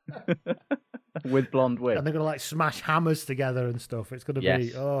 With blonde wig. And they're going to smash hammers together and stuff. It's going to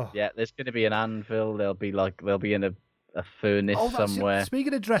be, Yeah, there's going to be an anvil. They'll be in a furnace somewhere.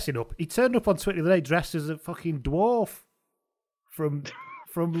 Speaking of dressing up, he turned up on Twitter the other day dressed as a fucking dwarf from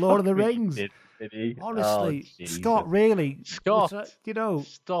Lord of the Rings. Did he? Honestly, Scott, really? Scott,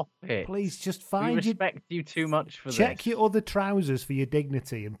 stop it. Please just find we respect you too much for check this. your other trousers for your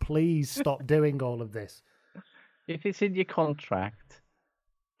dignity and please stop doing all of this. If it's in your contract,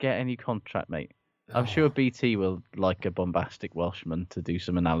 get any contract, mate. I'm sure BT will like a bombastic Welshman to do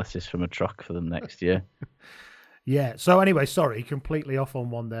some analysis from a truck for them next year. Yeah. So anyway, sorry, completely off on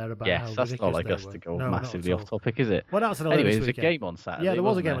one there about how that's not like us to go massively off topic, is it? What else did I anyway, learn there's a game on Saturday. Yeah, there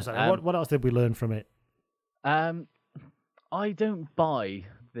was a game on Saturday. What else did we learn from it? I don't buy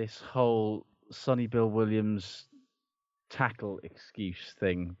this whole Sonny Bill Williams tackle excuse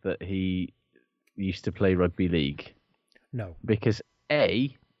thing that he used to play rugby league. No. Because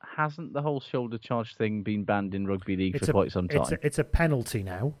hasn't the whole shoulder charge thing been banned in rugby league for quite some time? It's a penalty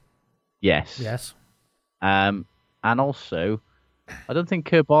now. Yes. Yes. And also, I don't think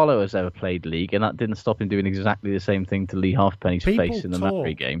Kerr-Barlow has ever played league, and that didn't stop him doing exactly the same thing to Lee Halfpenny's face in the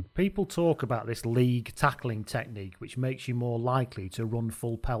Murray game. People talk about this league tackling technique, which makes you more likely to run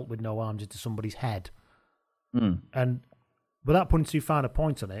full pelt with no arms into somebody's head. And without putting too fine a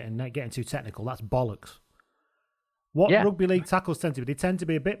point on it and not getting too technical, that's bollocks. What rugby league tackles tend to be, they tend to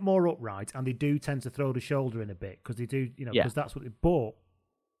be a bit more upright, and they do tend to throw the shoulder in a bit because they do, because that's what they. But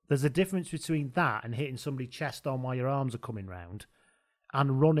there's a difference between that and hitting somebody chest on while your arms are coming round,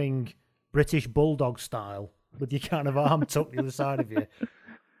 and running British Bulldog style with your kind of arm tucked the other side of you,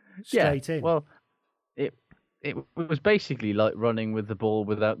 straight in. Well, it was basically like running with the ball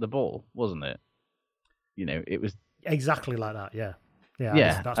without the ball, wasn't it? It was exactly like that. Yeah.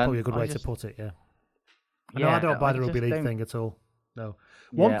 That's probably a good way to put it. Yeah. No, I don't buy the rugby league thing at all. No.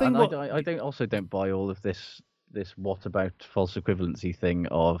 One thing. I don't buy all of this what about false equivalency thing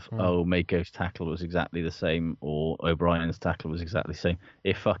of Mako's tackle was exactly the same or O'Brien's tackle was exactly the same.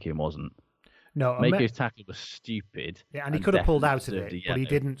 It fucking wasn't. No, Mako's tackle was stupid. Yeah, and he could have pulled out of definitely it, but he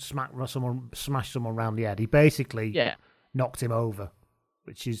didn't smash someone round the head. He basically knocked him over,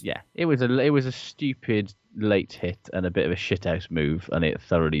 which is it was a stupid late hit and a bit of a shithouse move, and it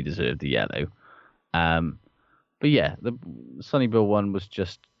thoroughly deserved the yellow. But yeah, the Sonny Bill one was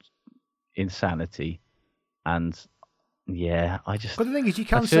just insanity, and I just. But the thing is, you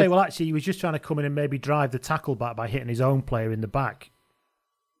can say, well, actually, he was just trying to come in and maybe drive the tackle back by hitting his own player in the back,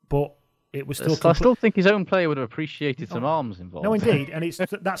 but. It was still. I still think his own player would have appreciated some arms involved. No, indeed, and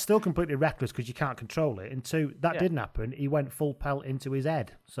that's still completely reckless because you can't control it. And two, that didn't happen. He went full pelt into his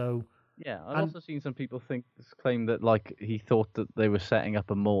head. So I've also seen some people claim that like he thought that they were setting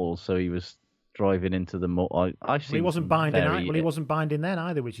up a maul, so he was driving into the maul. He wasn't binding. He wasn't binding then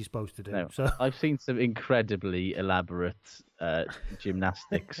either, which he's supposed to do. No, so I've seen some incredibly elaborate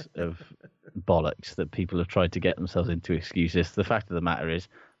gymnastics of bollocks that people have tried to get themselves into excuses. The fact of the matter is.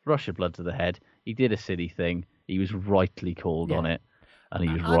 Rush of blood to the head. He did a silly thing. He was rightly called on it, and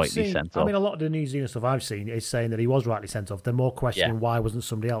he was rightly sent off. I mean, a lot of the New Zealand stuff I've seen is saying that he was rightly sent off. They're more questioning why wasn't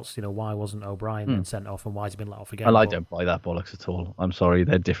somebody else, why wasn't O'Brien then sent off and why has he been let off again? And I don't buy that bollocks at all. I'm sorry,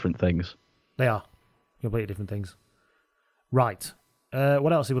 they're different things. They are. Completely different things. Right.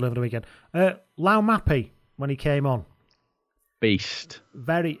 What else did we learn over the weekend? Lau Mappy, when he came on. Beast.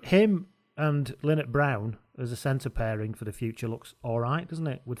 Him and Lynette Brown as a centre pairing for the future looks all right, doesn't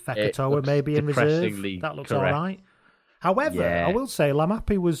it? With Fekatoa maybe in reserve, that looks all right. However, I will say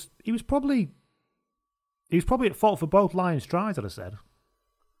Lamapi was probably at fault for both Lions tries, I'd have said.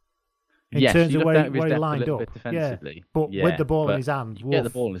 In terms of where he lined up, but with the ball in his hand, get the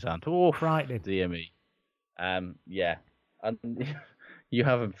ball in his hand, frightening. Dear me, and you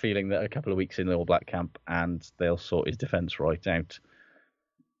have a feeling that a couple of weeks in the All Black camp and they'll sort his defence right out.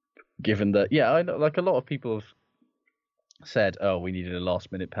 Given that, I know, like a lot of people have said, oh, we needed a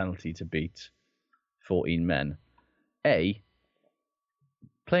last-minute penalty to beat 14 men. Playing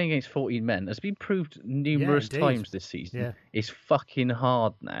against 14 men has been proved numerous times this season. Is fucking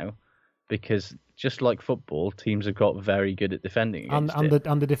hard now because just like football, teams have got very good at defending against it.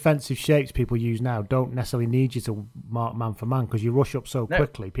 And the defensive shapes people use now don't necessarily need you to mark man for man because you rush up so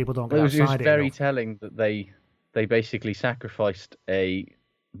quickly. People don't get outside it. It was very telling that they basically sacrificed a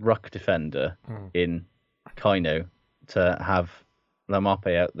ruck defender in Kaino to have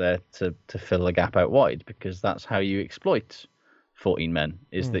Lamape out there to fill the gap out wide because that's how you exploit 14 men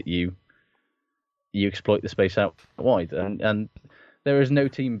is that you exploit the space out wide and there is no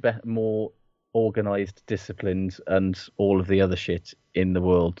team more organised, disciplined and all of the other shit in the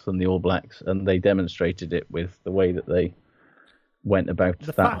world than the All Blacks, and they demonstrated it with the way that they went about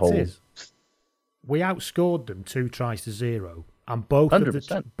the that whole... Is, we outscored them 2-0 and both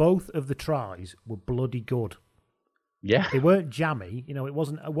of the tries were bloody good. Yeah. They weren't jammy. It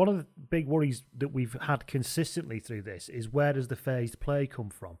wasn't... One of the big worries that we've had consistently through this is where does the phased play come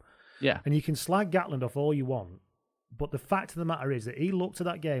from? Yeah. And you can slag Gatland off all you want, but the fact of the matter is that he looked at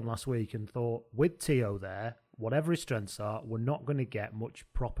that game last week and thought, with Teo there, whatever his strengths are, we're not going to get much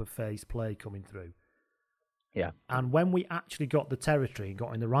proper phased play coming through. Yeah. And when we actually got the territory and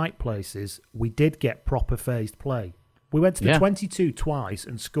got in the right places, we did get proper phased play. We went to the 22 twice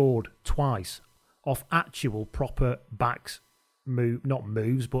and scored twice off actual proper backs not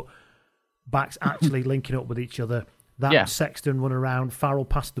moves, but backs actually linking up with each other. That Sexton run around, Farrell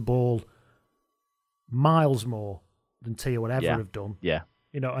passed the ball miles more than Tia would ever have done. Yeah.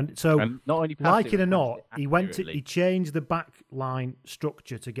 And so and not only like it or not, he changed the back line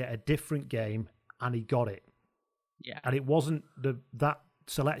structure to get a different game and he got it. Yeah. And it wasn't that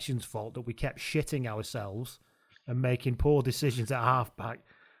selection's fault that we kept shitting ourselves and making poor decisions at halfback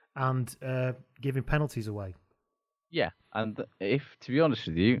and giving penalties away. Yeah, and to be honest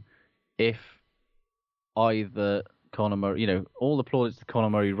with you, if either Conor Murray, all the plaudits that Conor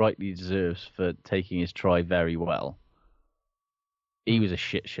Murray rightly deserves for taking his try very well, he was a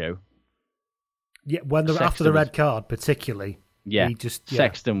shit show. Yeah, after the red card, particularly. Yeah,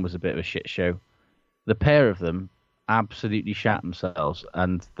 Sexton was a bit of a shit show. The pair of them absolutely shat themselves,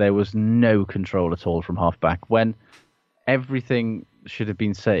 and there was no control at all from halfback when everything should have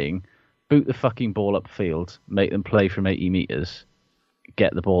been saying, boot the fucking ball upfield, make them play from 80 metres,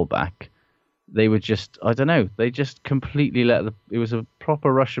 get the ball back. They were just, I don't know, they just completely it was a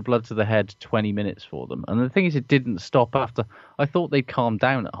proper rush of blood to the head 20 minutes for them. And the thing is, it didn't stop after. I thought they'd calm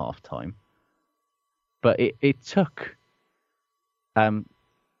down at half time, but it took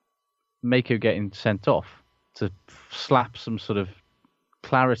Mako getting sent off to slap some sort of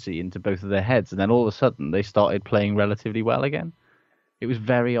clarity into both of their heads, and then all of a sudden they started playing relatively well again. It was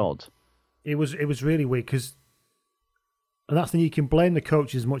very odd. It was really weird because And that's the thing, you can blame the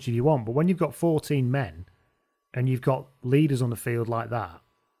coach as much as you want, but when you've got 14 men and you've got leaders on the field like that,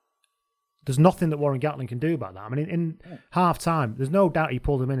 there's nothing that Warren Gatland can do about that. I mean, in half-time, there's no doubt he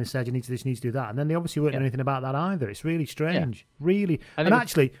pulled them in and said, you need to do this, you need to do that. And then they obviously weren't doing anything about that either. It's really strange. Really. And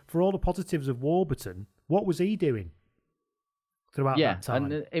actually, for all the positives of Warburton, what was he doing throughout that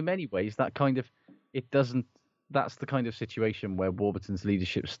time? And in many ways, that's the kind of situation where Warburton's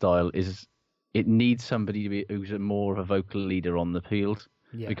leadership style is, it needs somebody to be who's more of a vocal leader on the field.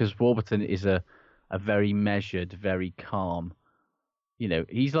 Yeah. Because Warburton is a very measured, very calm. You know,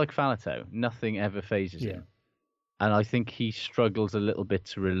 he's like Faletau. Nothing ever phases him. And I think he struggles a little bit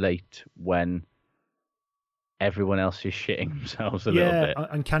to relate when everyone else is shitting themselves a little bit.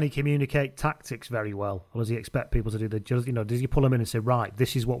 And can he communicate tactics very well? Or does he expect people to do does he pull them in and say, right,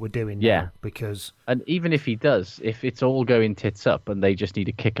 this is what we're doing now? Because... And even if he does, if it's all going tits up and they just need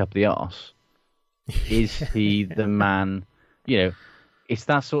to kick up the arse, is he the man? You know, it's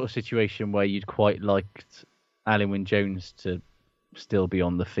that sort of situation where you'd quite liked Alun Wyn Jones to still be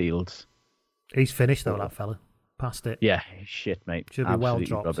on the field. He's finished though, that fella. Past it. Yeah, shit, mate. Should be well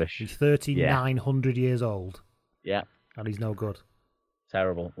dropped. Rubbish. He's 3,900 years old. Yeah. And he's no good.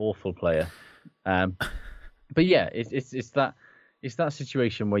 Terrible. Awful player. But yeah, it's that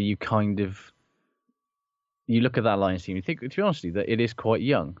situation where you kind of, you look at that Lions team, you think, to be honest with you, that it is quite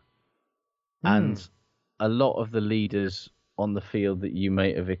young. And a lot of the leaders on the field that you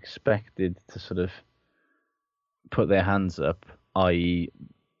may have expected to sort of put their hands up, i.e.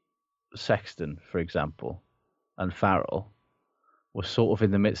 Sexton, for example, and Farrell, were sort of in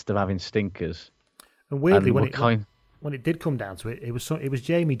the midst of having stinkers. And weirdly, when it did come down to it, it was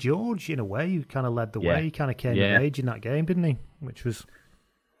Jamie George in a way who kind of led the way. He kind of came of age in that game, didn't he? Which was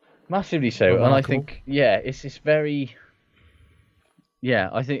massively so. Remarkable. And I think, it's very...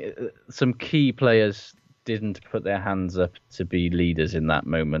 Yeah, I think some key players didn't put their hands up to be leaders in that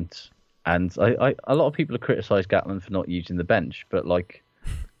moment. And a lot of people have criticised Gatland for not using the bench, but like...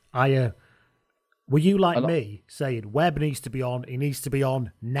 Were you like me saying, Webb needs to be on, he needs to be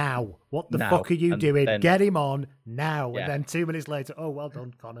on now? What the fuck are you doing? Get him on now. Yeah. And then 2 minutes later, oh, well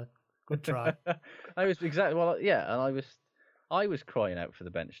done, Connor. Good try. I was exactly, and I was crying out for the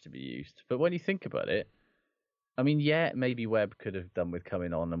bench to be used. But when you think about it, I mean, maybe Webb could have done with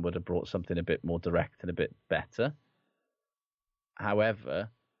coming on and would have brought something a bit more direct and a bit better. However,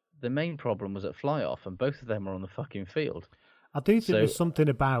 the main problem was at fly-off, and both of them are on the fucking field. I do think there's something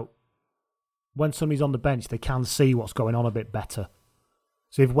about when somebody's on the bench, they can see what's going on a bit better.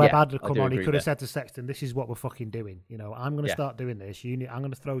 So if Webb had come on, he could have said to Sexton, this is what we're fucking doing. You know, I'm going to start doing this. I'm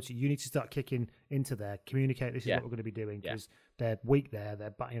going to throw to you. You need to start kicking into there. Communicate, this is what we're going to be doing, because they're weak there.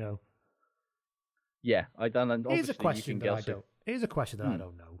 They're, Yeah, Here's a question that I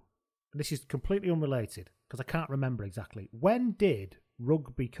don't know. And this is completely unrelated, because I can't remember exactly. When did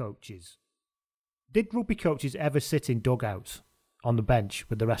rugby coaches ever sit in dugouts on the bench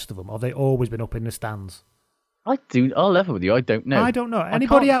with the rest of them, or have they always been up in the stands? I'll level with you, I don't know. I don't know.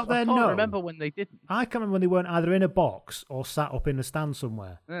 Anybody out there know? I can't remember when they didn't. I can't remember when they weren't either in a box or sat up in the stand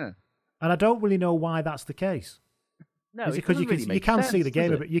somewhere. Yeah. And I don't really know why that's the case. No, is it because you can see the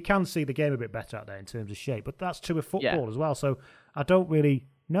game a bit? You can see the game a bit better out there in terms of shape, but that's true of football as well. So I don't really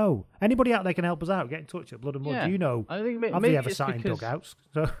know. Anybody out there can help us out. Get in touch at Blood and Mud. Yeah. Do you know? I think have they ever sat in dugouts?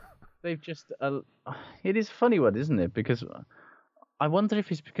 So they've just. It is a funny one, isn't it? Because I wonder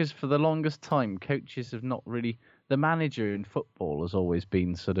if it's because for the longest time coaches have not really. The manager in football has always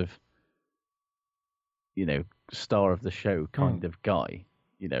been sort of, star of the show kind of guy.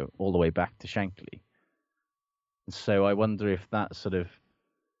 All the way back to Shankly. So I wonder if that sort of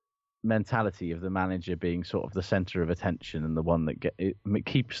mentality of the manager being sort of the centre of attention and the one that it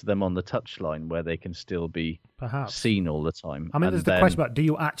keeps them on the touchline where they can still be seen all the time. I mean, there's the question about, do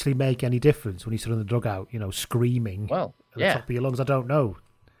you actually make any difference when you sit in the dugout, screaming at the top of your lungs? I don't know.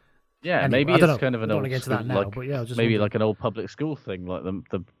 Yeah, anyway, maybe it's kind of an old get into that now, but maybe like an old public school thing, like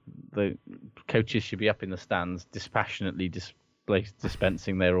the coaches should be up in the stands dispassionately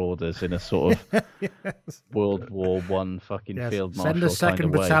dispensing their orders in a sort of World War I fucking field marshal. Send a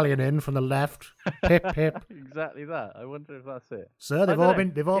second battalion in from the left. Pip pip. Exactly that. I wonder if that's it. Sir,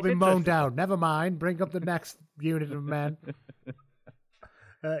 they've all been mown down. Never mind. Bring up the next unit of men.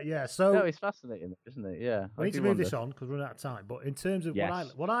 So no, it's fascinating, isn't it? Yeah. We need to move this on because we're running out of time. But in terms of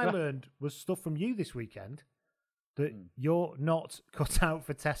what I learned was stuff from you this weekend that you're not cut out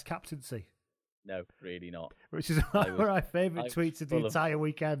for Test captaincy. No, really not. Which is one of my favourite tweets of the entire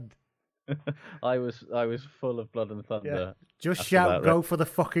weekend. I was full of blood and thunder. Yeah. Just shout, go for the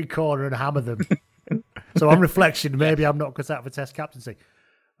fucking corner and hammer them. So on reflection, maybe I'm not cut out for Test captaincy.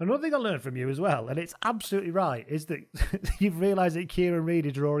 Another thing I learned from you as well, and it's absolutely right, is that you've realised that Kieran Reid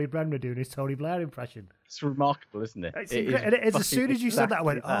is Rory Bremner doing his Tony Blair impression. It's remarkable, isn't it? It's as soon as you said that, I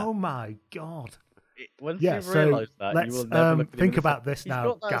went, "Oh my god!" Once you've realised that, let's you will never think about this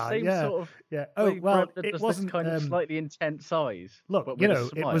now, guy. Sort of, Oh well, it wasn't kind of slightly intense eyes. Look, but you with know, a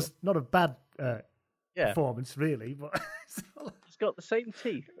smile. it was not a bad performance, really. But he's got the same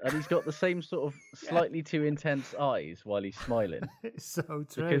teeth, and he's got the same sort of slightly too intense eyes while he's smiling. It's so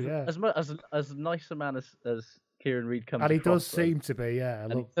true. Because as nice a man as Kieran Reid comes, and he across, does seem to be,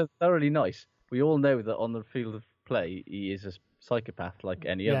 and he's thoroughly nice. We all know that on the field of play, he is a psychopath like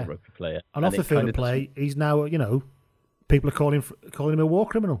any other rugby player. And off the field of play, he's now, people are calling him a war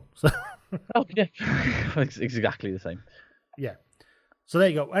criminal. So. Oh yeah, it's exactly the same. Yeah. So there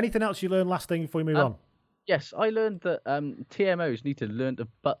you go. Anything else you learned last thing before we move on? Yes, I learned that TMOs need to learn to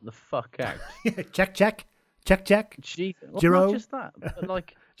butt the fuck out. Check. Gee, Jerome. Not just that, but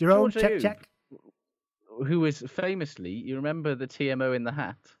like Jerome, George check. Who was famously, you remember the TMO in the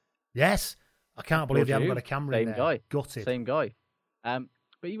hat? Yes. I can't believe you haven't got a camera in Same there. guy. Gutted. Same guy. But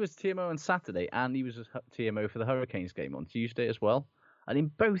he was TMO on Saturday, and he was a TMO for the Hurricanes game on Tuesday as well. And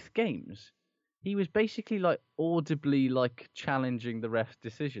in both games, he was basically like audibly like challenging the ref's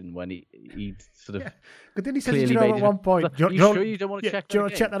decision when he sort of. Yeah. But didn't he say to Jerome at one point? You sure you don't want to check that again?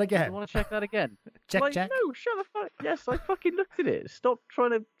 again? Check that again? You want to check that again? check. No, shut the fuck. Yes, I fucking looked at it. Stop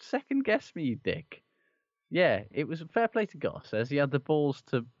trying to second guess me, you dick. Yeah, it was fair play to Goss, as he had the balls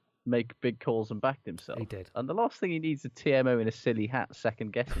to make big calls and backed himself. He did. And the last thing he needs is a TMO in a silly hat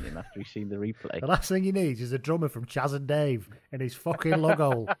second guessing him after he's seen the replay. The last thing he needs is a drummer from Chaz and Dave in his fucking log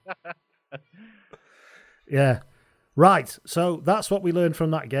hole. Yeah. Right. So that's what we learned from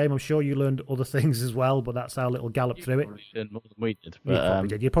that game. I'm sure you learned other things as well, but that's our little gallop through it. Learned more than we did. But, you probably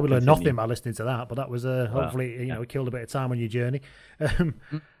did. You probably learned continue. nothing by listening to that, but that was hopefully it killed a bit of time on your journey.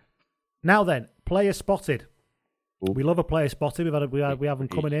 Now then, player spotted. Ooh. We love a player spotted. We have them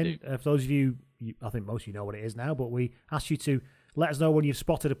coming in. For those of you, I think most of you know what it is now, but we ask you to let us know when you've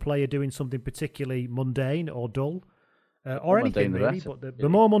spotted a player doing something particularly mundane or dull, or anything really. But the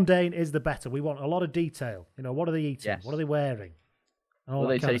more mundane is the better. We want a lot of detail. What are they eating? Yes. What are they wearing? Will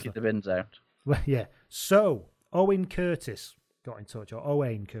they take the bins out? Well, yeah. So Owen Curtis got in touch, or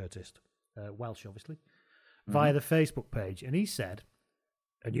Owain Curtis, Welsh obviously, via the Facebook page, and he said,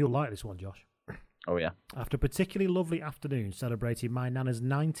 and you'll like this one, Josh. Oh, yeah. After a particularly lovely afternoon celebrating my nana's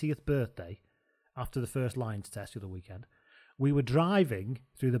 90th birthday after the first Lions test the other weekend, we were driving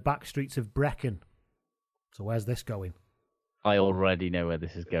through the back streets of Brecon. So where's this going? I already know where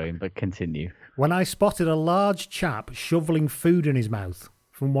this is going, but continue. When I spotted a large chap shoveling food in his mouth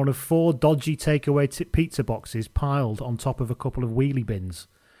from one of 4 dodgy takeaway pizza boxes piled on top of a couple of wheelie bins.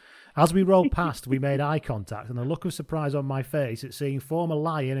 As we rolled past, we made eye contact, and the look of surprise on my face at seeing former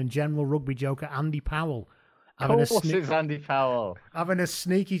Lion and general rugby joker Andy Powell having Andy Powell having a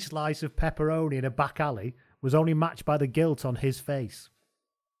sneaky slice of pepperoni in a back alley was only matched by the guilt on his face.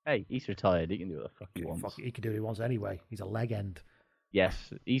 Hey, he's retired. He can do what the fuck he wants. He can do what he wants anyway. He's a leg end.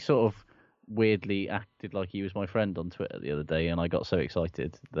 Yes, he sort of weirdly acted like he was my friend on Twitter the other day, and I got so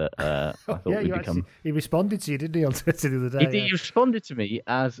excited that I thought we'd become... He responded to you, didn't he, on Twitter the other day? He responded to me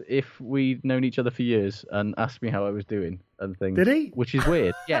as if we'd known each other for years and asked me how I was doing and things. Did he? Which is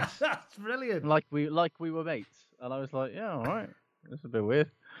weird. Yes. That's brilliant. Like we were mates. And I was like, yeah, all right. This is a bit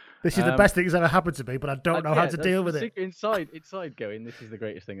weird. This is the best thing that's ever happened to me, but I don't know how to deal with it. Inside going, this is the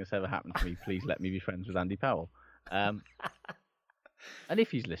greatest thing that's ever happened to me. Please let me be friends with Andy Powell. And if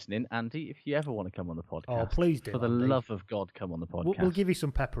he's listening, Andy, if you ever want to come on the podcast, please do. For the love of God, come on the podcast. We'll give you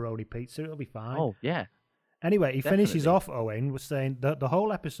some pepperoni pizza. It'll be fine. Oh, yeah. Anyway, he finishes off, Owen, was saying that the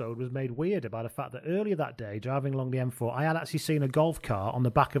whole episode was made weird by the fact that earlier that day, driving along the M4, I had actually seen a golf cart on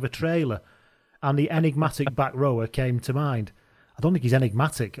the back of a trailer, and the enigmatic back rower came to mind. I don't think he's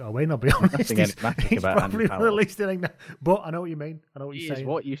enigmatic, Owen, I'll be honest. Nothing enigmatic about probably Andy Powell. The least enigmatic. But I know what you mean. I know what you're saying.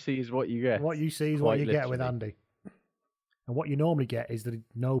 What you see is what you get. What you see is what you get with Andy. And what you normally get is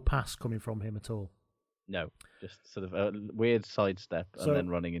no pass coming from him at all. No, just sort of a weird sidestep and then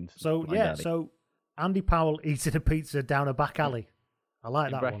running into. So Andy Powell eating a pizza down a back alley. I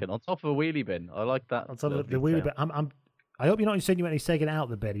like that one. On top of a wheelie bin. I like that. On top of the wheelie bin. I hope you're not insinuating he's taken it out of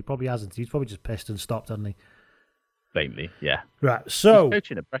the bin. He probably hasn't. He's probably just pissed and stopped, hasn't he? Plainly, yeah. Right, so... He's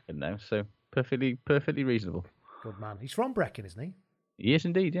coaching at Brecon now, so perfectly reasonable. Good man. He's from Brecon, isn't he? He is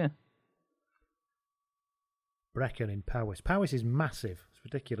indeed, yeah. Brecon in Powys. Powys is massive. It's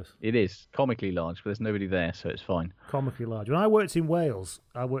ridiculous. It is. Comically large, but there's nobody there, so it's fine. Comically large. When I worked in Wales,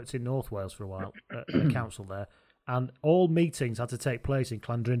 I worked in North Wales for a while, at the council there, and all meetings had to take place in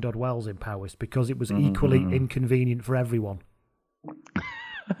Llandrindod Wells in Powys because it was equally inconvenient for everyone.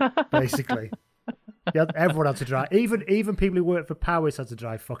 basically. Yeah, everyone had to drive. Even people who work for Powys had to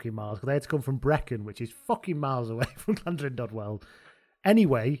drive fucking miles because they had to come from Brecon, which is fucking miles away from Llandrindod.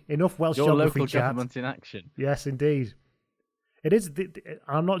 Anyway, enough Welsh Your geography local chat. government in action. Yes, indeed. It is.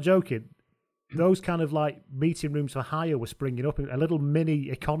 I'm not joking. Those kind of like meeting rooms for hire were springing up. A little mini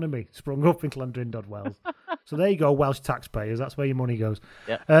economy sprung up in Llandrindod Wells. So there you go, Welsh taxpayers. That's where your money goes.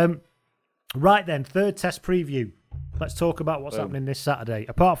 Yeah. Right then, third test preview. Let's talk about what's happening this Saturday.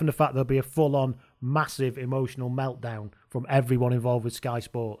 Apart from the fact there'll be a full-on, massive emotional meltdown from everyone involved with Sky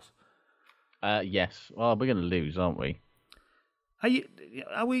Sports. Yes. Well, we're going to lose, aren't we?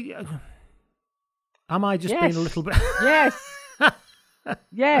 Are we? Am I just being a little bit? Yes.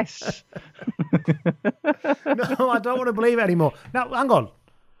 Yes. No, I don't want to believe it anymore. Now, hang on.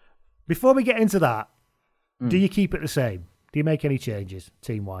 Before we get into that, do you keep it the same? Do you make any changes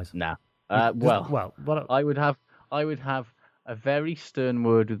team-wise? Nah. I would have a very stern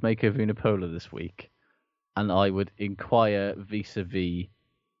word with Mako Vunipola this week, and I would inquire vis-a-vis,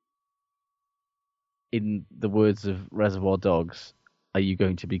 in the words of Reservoir Dogs, are you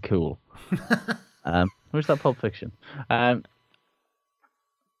going to be cool? Where's that Pulp Fiction?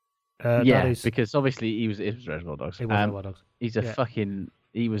 Because obviously it was Reservoir Dogs. It was Reservoir Dogs.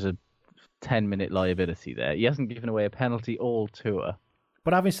 He was a 10-minute liability there. He hasn't given away a penalty all tour.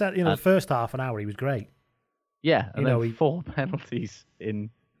 But having said, the first half an hour, he was great. Yeah, and then 4 penalties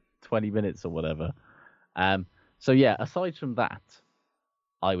in 20 minutes or whatever. So yeah, aside from that,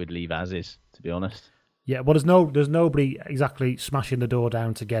 I would leave as is, to be honest. Yeah, well, there's nobody exactly smashing the door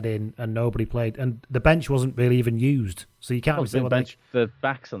down to get in, and nobody played, and the bench wasn't really even used, so you can't say the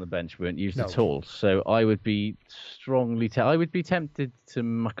backs on the bench weren't used at all. So I would be I would be tempted to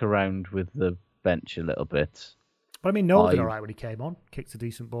muck around with the bench a little bit. But I mean, Noel did all right when he came on. Kicked a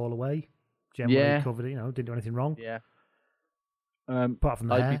decent ball away. Generally covered it, didn't do anything wrong. Yeah. Apart from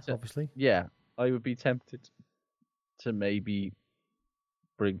the hair, obviously. Yeah, I would be tempted to maybe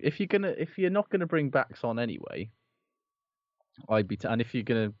bring if you're not gonna bring backs on anyway. I'd be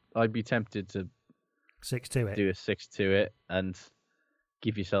tempted to 6 to it. Do a 6 to it and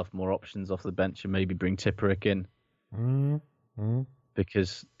give yourself more options off the bench and maybe bring Tipperick in. Mm-hmm.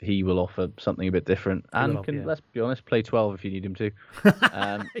 Because he will offer something a bit different and let's be honest, play 12 if you need him to.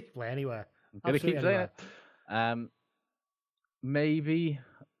 Play anywhere. I'm going to keep saying it. Maybe,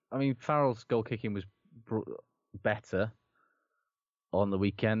 I mean, Farrell's goal kicking was better on the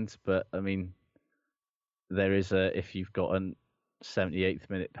weekend, but I mean, there is if you've got a 78th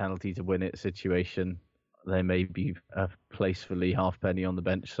minute penalty to win it situation, there may be a place for Lee Halfpenny on the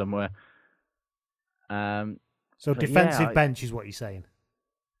bench somewhere. So defensive bench is what you're saying?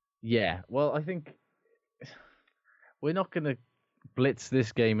 Yeah. Well, I think we're not going to blitz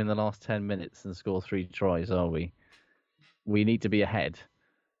this game in the last 10 minutes and score 3 tries, are we? We need to be ahead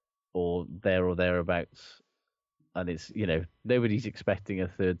or thereabouts. And it's, nobody's expecting a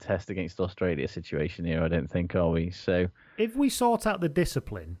third test against Australia situation here, I don't think, are we? So if we sort out the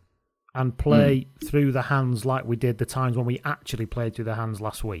discipline and play through the hands like we did the times when we actually played through the hands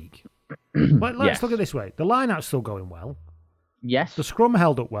last week... Let's look at it this way. The line-out's still going well. Yes. The scrum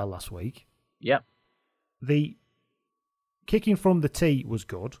held up well last week. Yep. The kicking from the tee was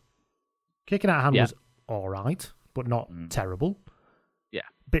good. Kicking out of hand was all right, but not terrible. Yeah.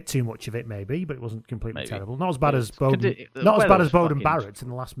 Bit too much of it, maybe, but it wasn't completely terrible. Not as bad as Bowden. Not as bad as Bowden Barrett in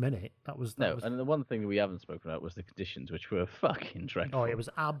the last minute. And the one thing that we haven't spoken about was the conditions, which were fucking dreadful. Oh, it was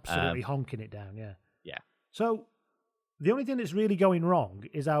absolutely honking it down. Yeah. Yeah. So the only thing that's really going wrong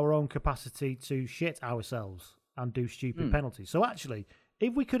is our own capacity to shit ourselves and do stupid penalties. So actually,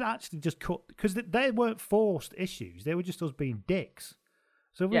 if we could actually just cut... Because they weren't forced issues. They were just us being dicks.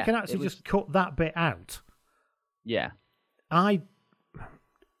 So if we can actually just cut that bit out... Yeah. I'd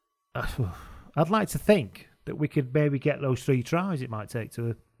like to think that we could maybe get those 3 tries it might take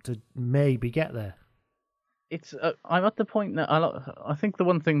to maybe get there. It's I'm at the point that I think the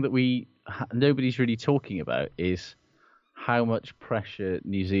one thing that nobody's really talking about is how much pressure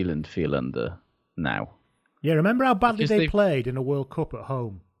New Zealand feel under now. Yeah, remember how badly they played in a World Cup at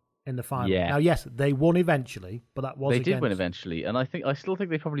home in the final? Yeah. Now, yes, they won eventually, but that was They did win eventually, and I still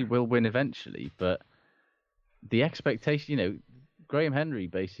think they probably will win eventually, but the expectation, Graham Henry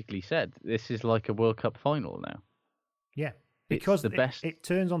basically said, this is like a World Cup final now. Yeah, because it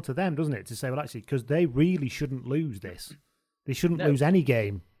turns onto them, doesn't it, to say, well, actually, because they really shouldn't lose this. They shouldn't lose any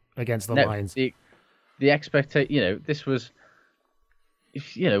game against the Lions. The expectation, this was,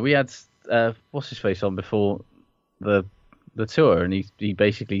 we had what's his face on before the tour, and he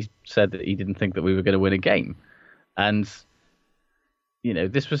basically said that he didn't think that we were going to win a game, and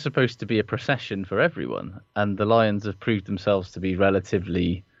this was supposed to be a procession for everyone, and the Lions have proved themselves to be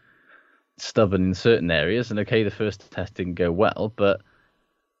relatively stubborn in certain areas. And okay, the first test didn't go well, but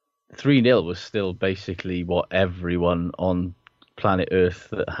 3-0 was still basically what everyone on planet Earth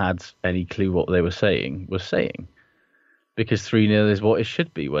that had any clue what they were saying was saying, because 3-0 is what it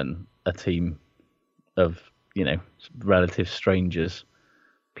should be when a team of relative strangers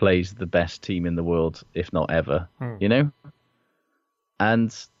plays the best team in the world, if not ever.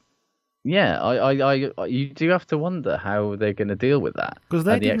 And yeah, I you do have to wonder how they're going to deal with that, because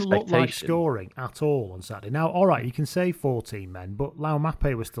they didn't look like scoring at all on Saturday. Now, all right, you can say 14 men, but Lau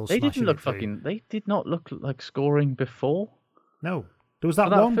Mape was still. They did not look like scoring before. No, there was that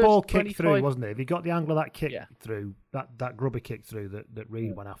one ball kick through, wasn't there? If he got the angle of that kick through, that grubber kick through that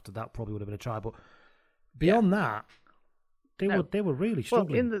Reed went after, that probably would have been a try. But beyond that, they were really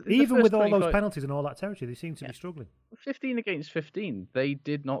struggling. Even with all those penalties and all that territory, they seemed to be struggling. 15 against 15, they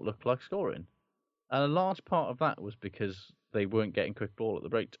did not look like scoring. And a large part of that was because they weren't getting quick ball at the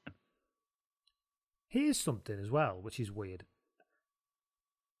breakdown. Here's something as well, which is weird.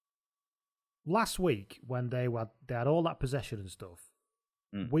 Last week, when they had all that possession and stuff,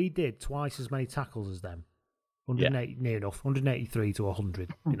 we did twice as many tackles as them. 180, near enough, 183 to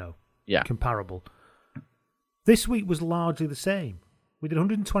 100, comparable. This week was largely the same. We did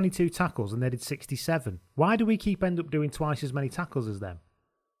 122 tackles and they did 67. Why do we end up doing twice as many tackles as them?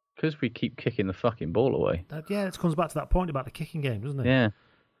 Because we keep kicking the fucking ball away. It comes back to that point about the kicking game, doesn't it? Yeah.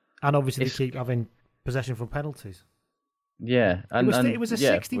 And obviously they keep having possession from penalties. Yeah. It was a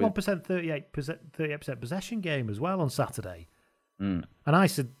 61%, 38% possession game as well on Saturday. And I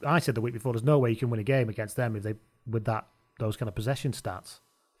said the week before, there's no way you can win a game against them with those kind of possession stats.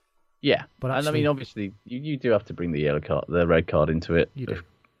 Yeah, but actually, and I mean, obviously, you do have to bring the red card into it. You do.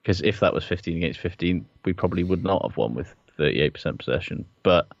 Because if that was 15 against 15, we probably would not have won with 38% possession.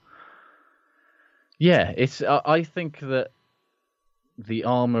 But yeah, I think that the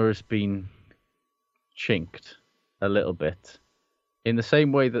armour has been chinked a little bit, in the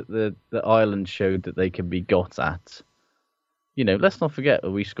same way that the Ireland showed that they can be got at. Let's not forget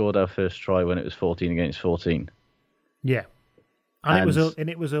that we scored our first try when it was 14 against 14. Yeah. And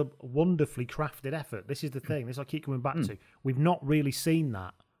it was a wonderfully crafted effort. This is the thing. This I keep coming back to. We've not really seen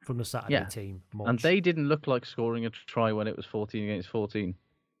that from the Saturday team much. And they didn't look like scoring a try when it was 14 against 14,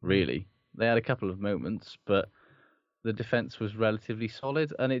 really. They had a couple of moments, but the defence was relatively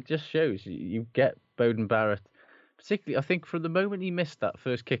solid, and it just shows you get Beauden Barrett, particularly, I think, from the moment he missed that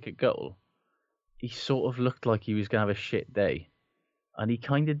first kick at goal, he sort of looked like he was going to have a shit day. And he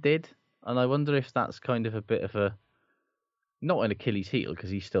kind of did. And I wonder if that's kind of a bit of a... Not an Achilles heel,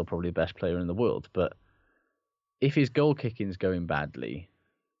 because he's still probably the best player in the world, but if his goal kicking's going badly,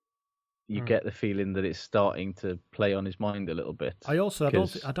 you get the feeling that it's starting to play on his mind a little bit. I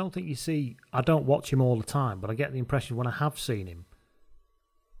don't think you see... I don't watch him all the time, but I get the impression when I have seen him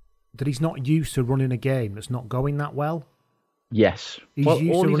that he's not used to running a game that's not going that well. Yes. All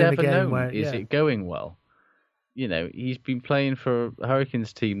he's ever known is it going well. He's been playing for a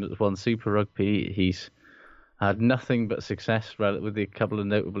Hurricanes team that's won Super Rugby. He's had nothing but success, with a couple of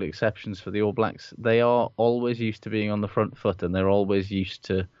notable exceptions for the All Blacks. They are always used to being on the front foot, and they're always used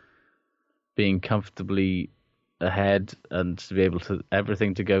to being comfortably ahead and to be able to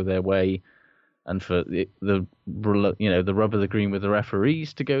everything to go their way, and for the rub of the green with the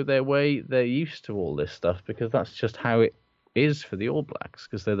referees to go their way. They're used to all this stuff because that's just how it is for the All Blacks,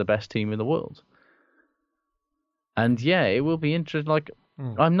 because they're the best team in the world. And yeah, it will be interesting.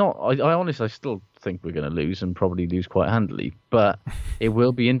 I honestly still think we're going to lose, and probably lose quite handily, but it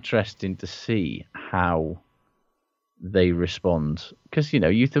will be interesting to see how they respond, because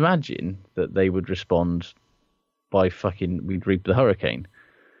you'd imagine that they would respond by we'd reap the hurricane.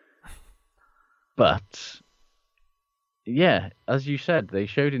 But yeah, as you said, they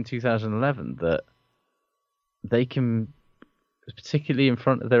showed in 2011 that they can, particularly in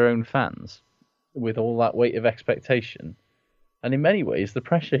front of their own fans, with all that weight of expectation. And in many ways, the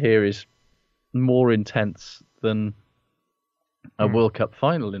pressure here is more intense than a World Cup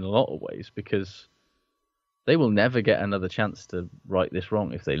final in a lot of ways, because they will never get another chance to right this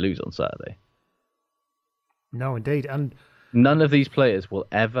wrong if they lose on Saturday. No, indeed. And none of these players will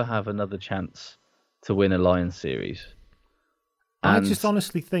ever have another chance to win a Lions series. I just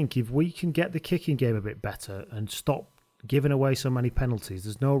honestly think if we can get the kicking game a bit better and stop giving away so many penalties,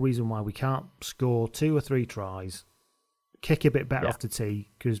 there's no reason why we can't score 2 or 3 tries, kick a bit better off the tee,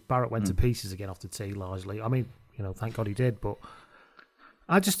 because Barrett went to pieces again off the tee largely. I mean, thank God he did, but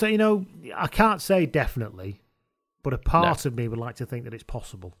I just, I can't say definitely, but a part of me would like to think that it's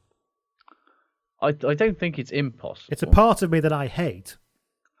possible. I don't think it's impossible. It's a part of me that I hate,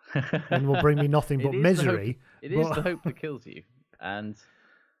 and will bring me nothing but misery. It is the hope that kills you. And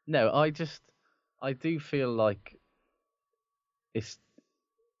no, I do feel like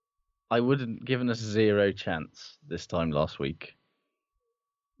I wouldn't given us zero chance this time last week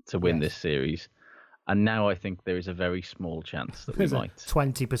to win this series, and now I think there is a very small chance that we might.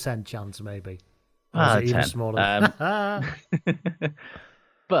 20% chance, maybe. Or is it even 10. smaller?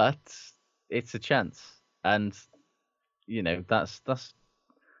 But it's a chance, and that's.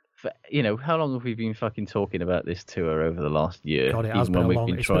 How long have we been fucking talking about this tour over the last year? God, it has been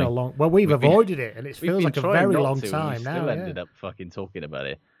a long. Well, we've avoided it, and it feels like a very long time now. Still ended up fucking talking about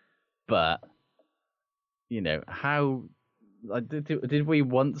it, but how did we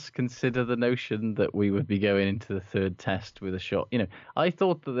once consider the notion that we would be going into the third test with a shot? I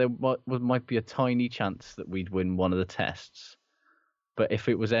thought that there might be a tiny chance that we'd win one of the tests, but if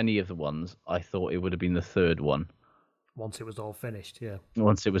it was any of the ones, I thought it would have been the third one. Once it was all finished, yeah.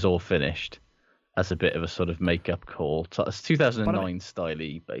 Once it was all finished, as a bit of a sort of make-up call. It's 2009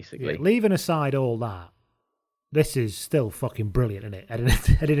 style-y, basically. Yeah, leaving aside all that, this is still fucking brilliant, isn't it?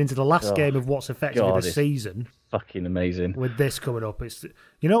 Headed into the last game of what's effectively the season. Fucking amazing. With this coming up. What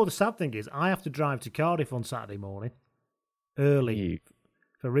the sad thing is? I have to drive to Cardiff on Saturday morning, early,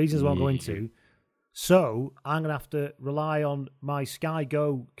 for reasons I won't go into. So I'm going to have to rely on my Sky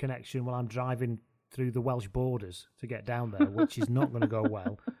Go connection while I'm driving through the Welsh borders to get down there, which is not going to go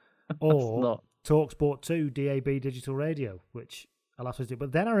well. Or TalkSport 2 DAB digital radio, which I'll have to do.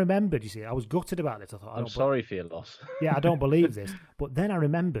 But then I remembered, I was gutted about this. I thought, I'm sorry for your loss. Yeah, I don't believe this. But then I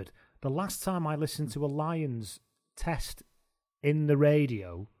remembered the last time I listened to a Lions test in the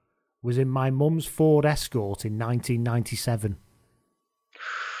radio was in my mum's Ford Escort in 1997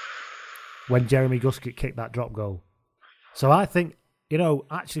 when Jeremy Guskett kicked that drop goal. So I think,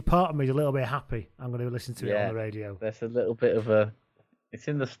 actually part of me is a little bit happy I'm going to listen to it on the radio. There's a little bit of it's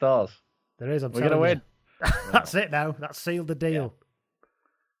in the stars. There is. We're going to win. That's it now. That's sealed the deal. Yeah.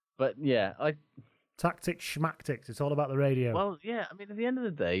 But yeah, tactics, schmactics. It's all about the radio. Well, yeah. I mean, at the end of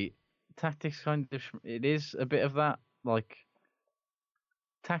the day, tactics it is a bit of that. Like,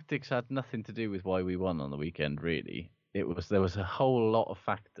 tactics had nothing to do with why we won on the weekend. Really, there was a whole lot of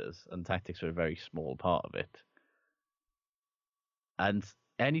factors, and tactics were a very small part of it. And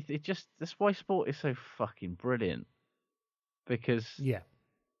that's why sport is so fucking brilliant, because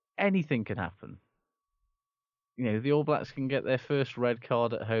anything can happen. The All Blacks can get their first red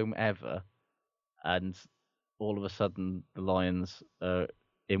card at home ever, and all of a sudden the Lions are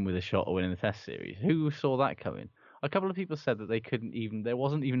in with a shot of winning the Test series. Who saw that coming? A couple of people said that there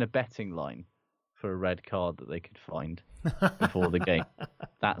wasn't even a betting line for a red card that they could find before the game.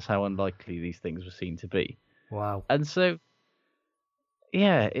 That's how unlikely these things were seen to be. Wow. And so,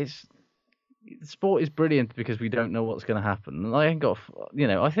 yeah, sport is brilliant because we don't know what's going to happen. And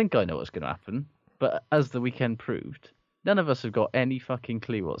I think I know what's going to happen. But as the weekend proved, none of us have got any fucking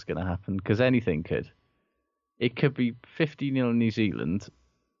clue what's going to happen, because anything could. It could be 50-0 New Zealand.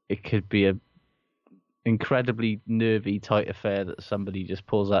 It could be a incredibly nervy, tight affair that somebody just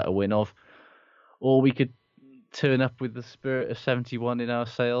pulls out a win of. Or we could turn up with the spirit of 71 in our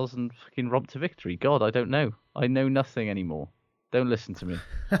sails and fucking romp to victory. God, I don't know. I know nothing anymore. Don't listen to me.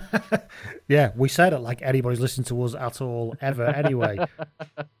 Yeah, we said it like anybody's listened to us at all, ever, anyway.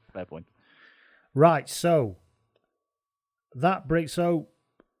 Fair point. Right, so that breaks. So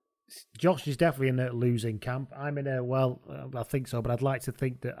Josh is definitely in a losing camp. I'm in a, I think so, but I'd like to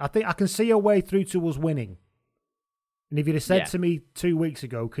think that I can see a way through to us winning. And if you'd have said to me 2 weeks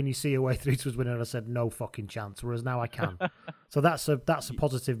ago, can you see a way through to us winning? I said no fucking chance. Whereas now I can. So that's a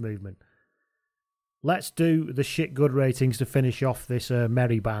positive movement. Let's do the shit good ratings to finish off this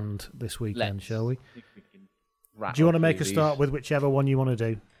merry band this weekend, shall we? Do you want to make a start with whichever one you want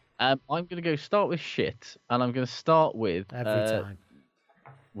to do? I'm going to go start with shit, and I'm going to start with... Every time.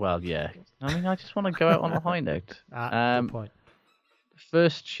 Well, yeah. I mean, I just want to go out on a high note. Good point.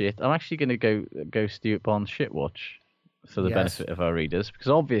 First shit, I'm actually going to go Stuart Barnes shit watch for the benefit of our readers, because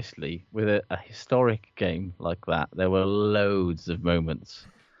obviously, with a historic game like that, there were loads of moments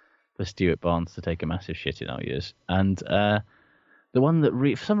for Stuart Barnes to take a massive shit in our ears. And the one that,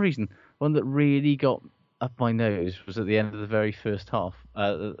 for some reason, really got up my nose was at the end of the very first half,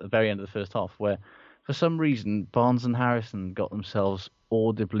 where for some reason Barnes and Harrison got themselves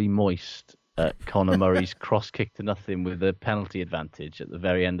audibly moist at Conor Murray's cross kick to nothing with a penalty advantage at the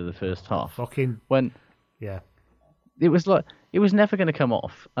very end of the first half. It was like it was never going to come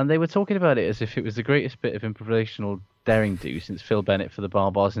off, and they were talking about it as if it was the greatest bit of improvisational daring do since Phil Bennett for the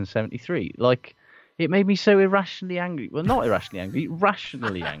Barbars in '73. Like, it made me so irrationally angry. Well, not irrationally angry,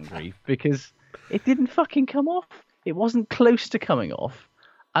 rationally angry, because it didn't fucking come off. It wasn't close to coming off.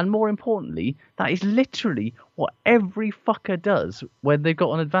 And more importantly, that is literally what every fucker does when they've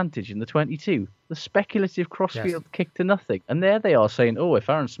got an advantage in the 22. The speculative crossfield kick to nothing. And there they are saying, oh, if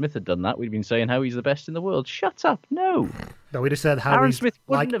Aaron Smith had done that, we'd been saying how he's the best in the world. Shut up. No. No, we'd have said how Aaron he's Smith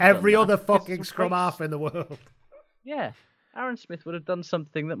like every other fucking scrum half in the world. Yeah. Aaron Smith would have done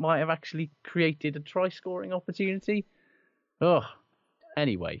something that might have actually created a try-scoring opportunity. Ugh.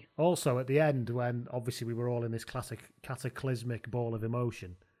 Anyway. Also, at the end, when obviously we were all in this classic cataclysmic ball of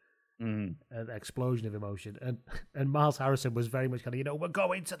emotion, an explosion of emotion, and Miles Harrison was very much kind of, we're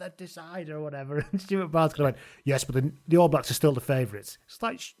going to the decider or whatever, and Stuart Barnes kind of went, yes, but the All Blacks are still the favourites. It's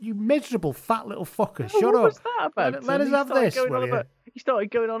like, you miserable fat little fucker, shut what up. What was that about? Let us have this, will you? He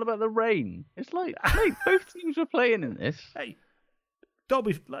started going on about the rain. It's like, mate, both teams were playing in this. Hey, don't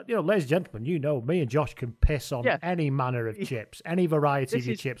be, ladies and gentlemen, me and Josh can piss on any manner of chips, any variety of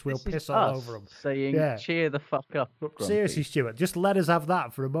your chips. We'll piss all over them. Saying, cheer the fuck up. Seriously, Stuart, just let us have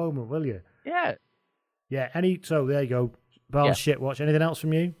that for a moment, will you? Yeah. Yeah. So there you go. Barnes shit watch. Anything else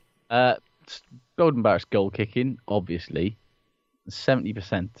from you? Golden Barrett's goal kicking, obviously,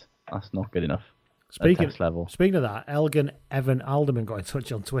 70%. That's not good enough. Speaking of that, Elgin Evan Alderman got in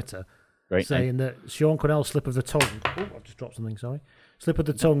touch on Twitter. Saying that Sean Quinnell's slip of the tongue. Oh, I've just dropped something, sorry. Slip of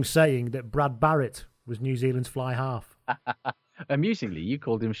the tongue saying that Brad Barrett was New Zealand's fly half. Amusingly, you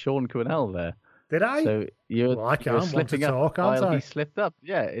called him Sean Quinnell there. Did I? So I can't want to talk, can't I? He slipped up.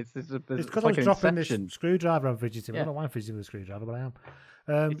 Yeah, it's because I was dropping this screwdriver I'm fidgeting. Yeah. I don't know why I'm fidgeting with a screwdriver, but I am.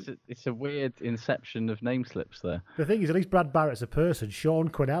 It's a weird inception of name slips there. The thing is, at least Brad Barrett's a person. Sean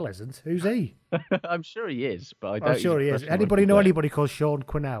Quinnell isn't. Who's he? I'm sure he is, but I don't. I'm sure he is. Anybody know anybody called Sean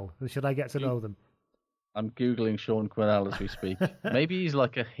Quinnell? Should I get to know them? I'm Googling Sean Quinnell as we speak. Maybe he's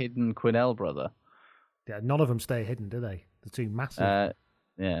like a hidden Quinnell brother. Yeah, none of them stay hidden, do they? They're too massive.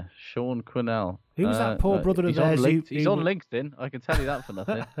 Yeah, Sean Quinnell. Who was that poor brother of theirs? He's on LinkedIn. I can tell you that for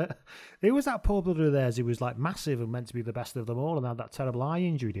nothing. Who was that poor brother of theirs who was like massive and meant to be the best of them all and had that terrible eye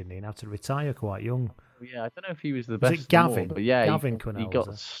injury, didn't he? And had to retire quite young. Yeah, I don't know if he was the best. Was it Gavin? But yeah, Gavin Quinnell.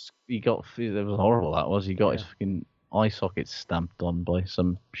 He got. It was horrible. That was. He got his fucking eye sockets stamped on by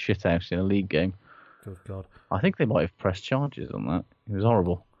some shithouse in a league game. Good God. I think they might have pressed charges on that. It was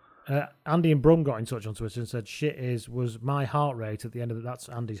horrible. Andy and Brum got in touch on Twitter and said, was my heart rate at the end of that's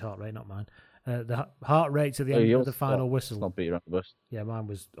Andy's heart rate, not mine. The heart rate at the end of the final whistle. Not beat around the bush. Yeah, mine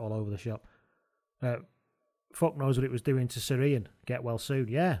was all over the shop. Fuck knows what it was doing to Syrian. Get well soon.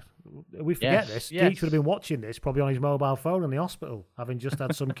 Yeah, we forget this. Yes. Geach would have been watching this probably on his mobile phone in the hospital, having just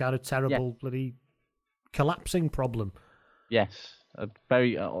had some kind of terrible bloody collapsing problem. Yes. A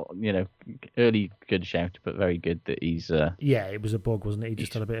very, early good shout, but very good that he's... Yeah, it was a bug, wasn't it? He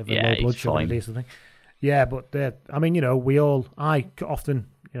just had a bit of a low blood sugar or something. Yeah, but, I often,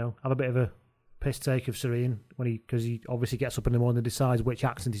 have a bit of a piss take of Syrian because he obviously gets up in the morning and decides which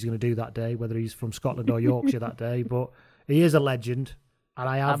accent he's going to do that day, whether he's from Scotland or Yorkshire that day. But he is a legend. And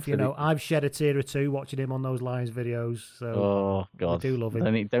I have, I've shed a tear or two watching him on those Lions videos. So oh, God. I do love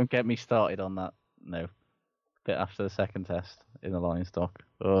him. Don't get me started on that. No. Bit after the second test in the Lions stock.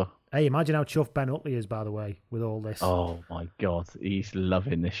 Oh. Hey, imagine how chuffed Ben Utley is, by the way, with all this. Oh, my God. He's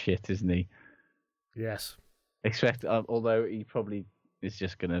loving this shit, isn't he? Yes. Although he probably is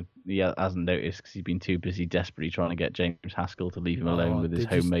just going to... He hasn't noticed because he's been too busy desperately trying to get James Haskell to leave him alone with his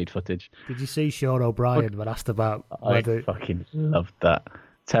homemade footage. Did you see Sean O'Brien when asked about... I fucking loved that.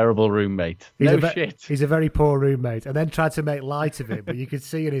 Terrible roommate. Shit. He's a very poor roommate, and then tried to make light of it, but you could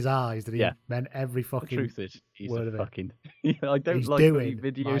see in his eyes that he meant every fucking the truth is, he's word a of fucking... it. I don't like when he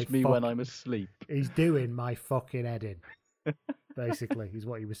videos me when I'm asleep. He's doing my fucking head in, basically, is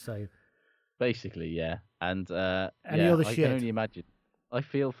what he was saying. Basically, yeah. And any other shit? I can only imagine. I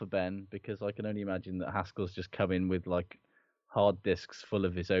feel for Ben because I can only imagine that Haskell's just come in with like hard disks full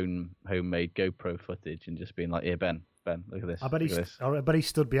of his own homemade GoPro footage and just being like, "Here, Ben, look at this." I bet he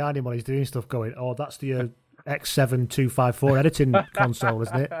stood behind him while he's doing stuff, going, "Oh, that's the X7254 editing console,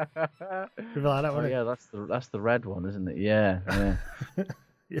 isn't it?" Like that, yeah, that's the red one, isn't it? Yeah.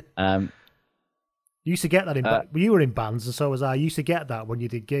 You used to get that you were in bands, and so was I. You used to get that when you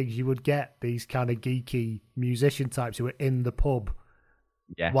did gigs. You would get these kind of geeky musician types who were in the pub.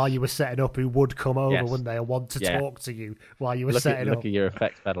 Yes. While you were setting up, who would come over, wouldn't they, and want to talk to you while you were setting up. Look at your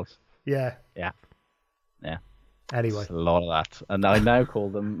effects pedals. Yeah. Anyway. It's a lot of that. And I now call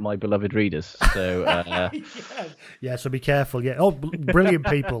them my beloved readers. So, yeah, so be careful. Yeah. Oh, brilliant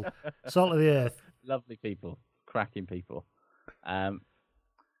people. Salt of the earth. Lovely people. Cracking people. Other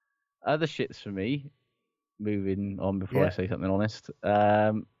shits for me, moving on before I say something honest.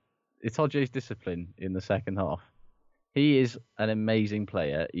 It's Itoje's discipline in the second half. He is an amazing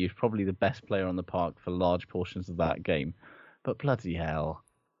player. He's probably the best player on the park for large portions of that game. But bloody hell,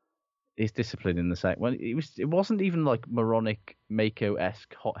 his discipline in the second. Well, it wasn't even like moronic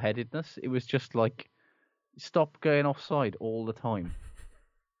Mako-esque hot-headedness. It was just like, stop going offside all the time.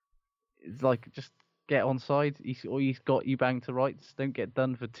 It's like, just get onside. He's got you banged to rights. Don't get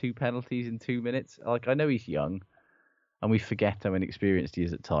done for 2 penalties in 2 minutes. Like, I know he's young, and we forget how inexperienced he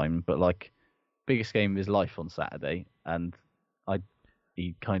is at time. But like, biggest game of his life on Saturday, and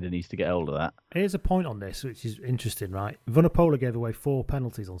he kind of needs to get hold of that. Here's a point on this, which is interesting, right? Vunipola gave away 4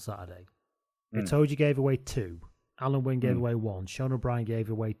 penalties on Saturday. Itoje gave away 2. Alan Wynne gave away 1. Sean O'Brien gave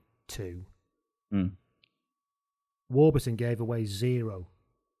away 2. Warburton gave away 0.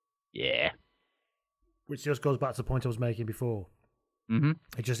 Yeah. Which just goes back to the point I was making before. Mm-hmm.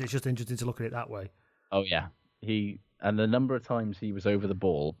 It's just interesting to look at it that way. Oh, yeah. And the number of times he was over the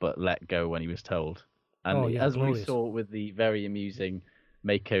ball but let go when he was told. And as glorious. We saw with the very amusing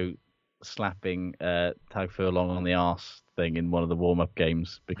Mako slapping Tag Furlong on the arse thing in one of the warm-up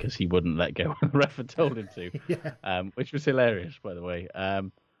games because he wouldn't let go when the ref had told him to, which was hilarious, by the way.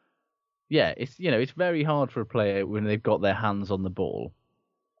 It's very hard for a player when they've got their hands on the ball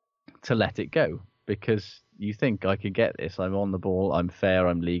to let it go because you think, I can get this, I'm on the ball, I'm fair,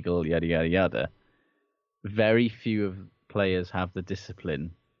 I'm legal, yada, yada, yada. Very few of players have the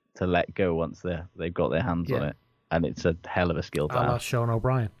discipline to let go once they've got their hands on it. And it's a hell of a skill to have. That's Sean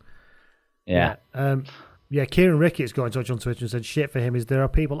O'Brien. Yeah. Kieran Ricketts got in touch on Twitter and said, shit for him is there are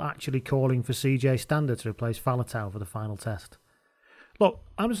people actually calling for CJ Stander to replace Faletau for the final test. Look,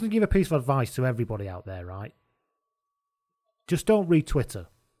 I'm just going to give a piece of advice to everybody out there, right? Just don't read Twitter.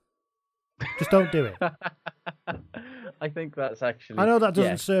 Just don't do it. I think that's actually... I know that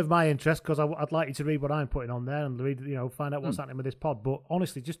doesn't serve my interest because I'd like you to read what I'm putting on there and read, find out what's happening with this pod. But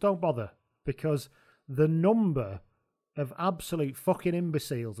honestly, just don't bother because the number of absolute fucking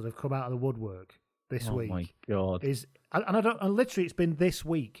imbeciles that have come out of the woodwork this week. Oh my God. And literally it's been this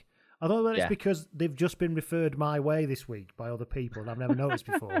week. I don't know whether it's because they've just been referred my way this week by other people and I've never noticed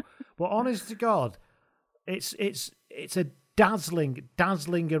before. But honest to God, it's a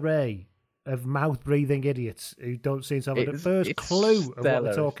dazzling array of mouth-breathing idiots who don't seem to have the first clue of what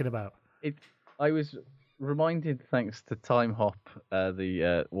they're talking about. I was reminded, thanks to Time Hop,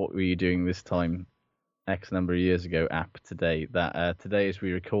 the What Were You Doing This Time X number of years ago app today, that today as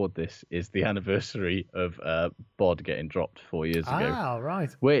we record this is the anniversary of Bod getting dropped 4 years ago. Ah, right.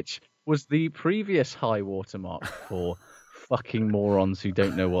 Which was the previous high watermark for fucking morons who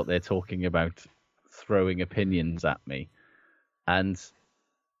don't know what they're talking about throwing opinions at me. And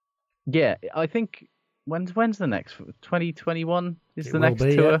yeah, I think when's the next 2021 is the next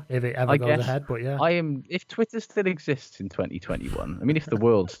tour? If it ever goes ahead, but yeah. If Twitter still exists in 2021, I mean, if the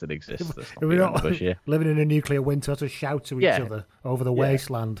world still exists, that's we're not living in a nuclear winter to shout to each other over the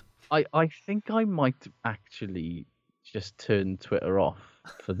wasteland. I think I might actually just turn Twitter off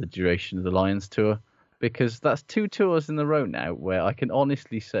for the duration of the Lions tour because that's 2 tours in a row now where I can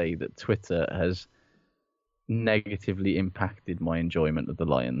honestly say that Twitter has negatively impacted my enjoyment of the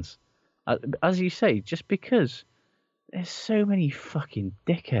Lions. As you say, just because there's so many fucking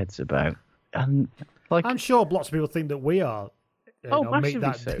dickheads about, and like I'm sure lots of people think that we are. Massively meet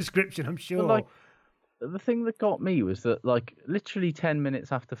that so. description. I'm sure. But like, the thing that got me was that, like, literally 10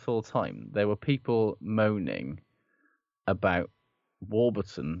 minutes after full time, there were people moaning about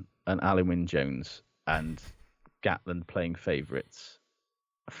Warburton and Alun Wyn Jones and Gatland playing favourites.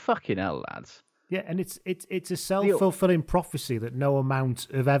 Fucking hell, lads. Yeah, and it's a self-fulfilling prophecy that no amount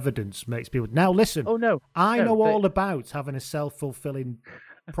of evidence makes people... Now, listen. Oh, no. I know all about having a self-fulfilling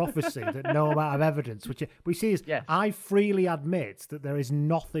prophecy that no amount of evidence... Which we see is, I freely admit that there is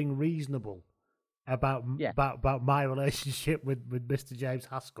nothing reasonable about my relationship with Mr. James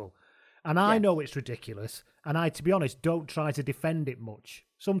Haskell. And I know it's ridiculous. And I, to be honest, don't try to defend it much.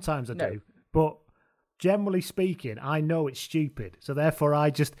 Sometimes I do. But... generally speaking, I know it's stupid, so therefore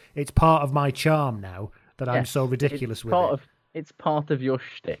it's part of my charm now that I'm so ridiculous with it. It's part of your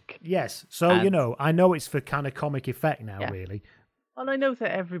shtick. Yes, so, I know it's for kind of comic effect now, really. And I know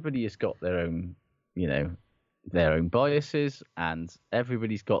that everybody has got their own, their own biases, and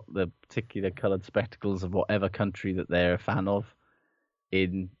everybody's got the particular coloured spectacles of whatever country that they're a fan of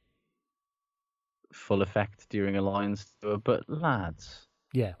in full effect during a Lions tour. But lads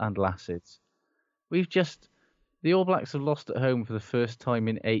and lasses... the All Blacks have lost at home for the first time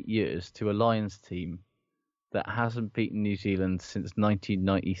in 8 years to a Lions team that hasn't beaten New Zealand since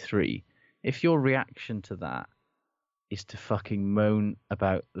 1993. If your reaction to that is to fucking moan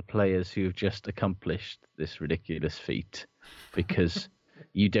about the players who have just accomplished this ridiculous feat because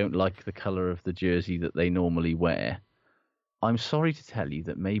you don't like the colour of the jersey that they normally wear, I'm sorry to tell you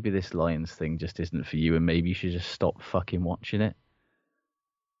that maybe this Lions thing just isn't for you and maybe you should just stop fucking watching it.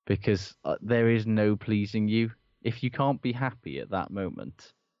 because there is no pleasing you. If you can't be happy at that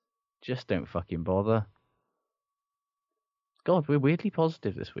moment, just don't fucking bother. God, we're weirdly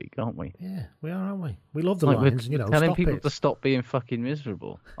positive this week, aren't we? Yeah, we are, aren't we? We love the Like Lions, we're telling people to stop being fucking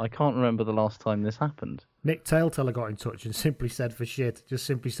miserable. I can't remember the last time this happened. Nick Tailteller got in touch and simply said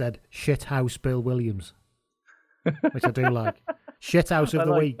simply said, shit house Bill Williams. Which I do like. Shit house of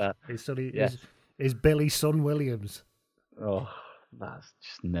the week is Billy's son Williams. Oh, that's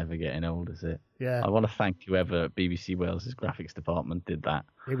just never getting old, is it? Yeah. I want to thank whoever at BBC Wales' graphics department did that.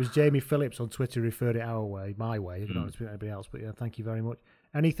 It was Jamie Phillips on Twitter referred it our way, my way. I don't know if it's anybody else, but yeah, thank you very much.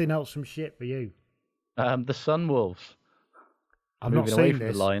 Anything else from shit for you? The Sunwolves. I've not moving away seen from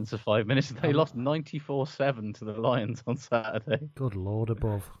this. the Lions for 5 minutes. They lost 94-7 to the Lions on Saturday. Good Lord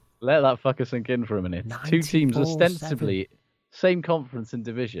above. Let that fucker sink in for a minute. Two teams ostensibly same conference and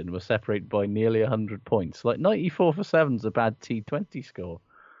division were separated by nearly 100 points. Like 94-7 is a bad T20 score.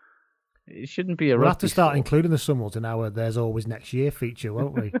 It shouldn't be a We'll rugby have to start score. including the Sunwolves in our There's Always Next Year feature,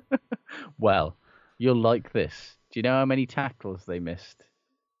 won't we? Well, you'll like this. Do you know how many tackles they missed?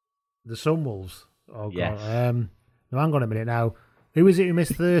 The Sunwolves? Oh, God. Yes. No, hang on a minute now. Who was it who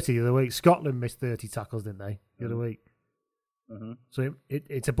missed 30 the other week? Scotland missed 30 tackles, didn't they, the other week? Mm-hmm. So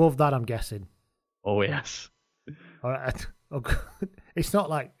it's above that, I'm guessing. Oh, yes. All right. Oh, God. It's not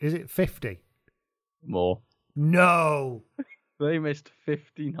like, is it 50? More. No. They missed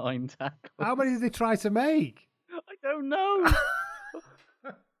 59 tackles. How many did they try to make? I don't know.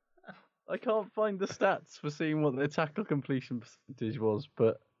 I can't find the stats for seeing what their tackle completion percentage was,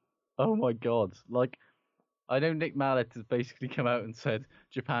 but oh my God. Like, I know Nick Mallett has basically come out and said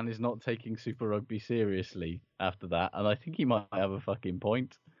Japan is not taking Super Rugby seriously after that, and I think he might have a fucking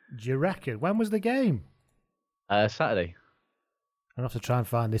point. Do you reckon? When was the game? Saturday. I'll have to try and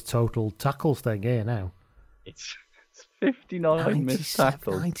find this total tackles thing here now. It's 59 missed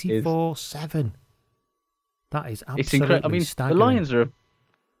tackles. 94-7. That is absolutely It's incredible. I mean, staggering. the Lions are a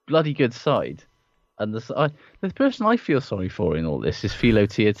bloody good side. And the person I feel sorry for in all this is Philo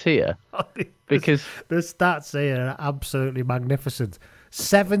Tiatia. Because the stats here are absolutely magnificent.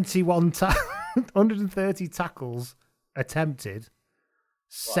 130 tackles attempted,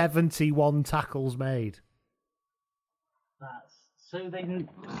 71 tackles made. So they...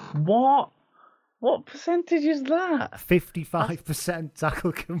 What? What percentage is that? 55%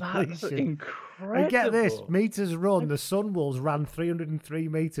 tackle That's completion. incredible. And get this, meters run, the Sunwolves ran 303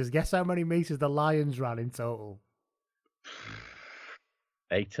 meters. Guess how many meters the Lions ran in total?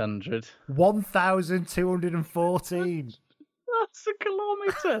 800. 1,214. That's a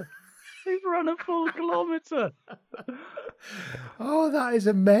kilometre. They've run a full kilometre. Oh, that is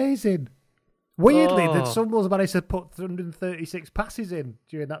amazing. Weirdly, the Oh. Sunwolves managed to put 336 passes in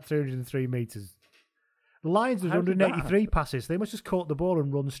during that 303 metres. The Lions was How did 183 passes. They must just caught the ball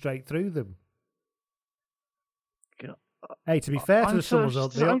and run straight through them. God. Hey, to be fair to I'm the Sunwolves,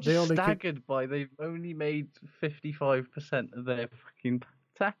 just they only staggered by they've only made 55% of their fucking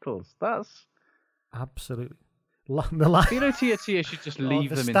tackles. That's... Absolutely. The Lions... Philo Tiatia should just leave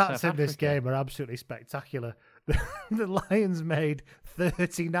the them in stats South in this Africa. game are absolutely spectacular. The Lions made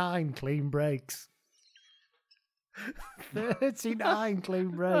 39 clean breaks. 39 clean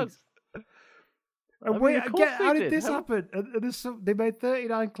breaks. And of course how they did this How- happen? They made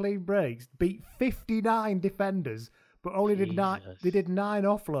 39 clean breaks, beat 59 defenders, but only did nine. Jesus. They did 9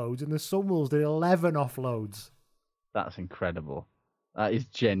 offloads, and the Sunwolves did 11 offloads. That's incredible. That is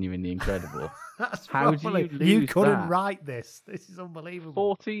genuinely incredible. That's How do properly- you You lose couldn't that? write this. This is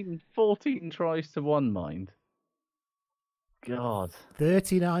unbelievable. 14 tries to one, mind. God.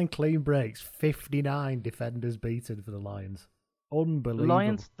 39 clean breaks, 59 defenders beaten for the Lions.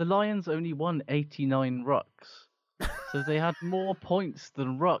 Unbelievable. The Lions only won 89 rucks. So they had more points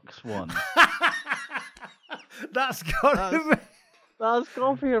than rucks won. That's got to be. That's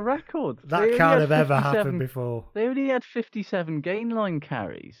got to be a record. They That only can't had have ever 57 happened before. They only had 57 gain line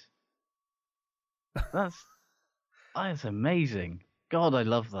carries. That's amazing. God, I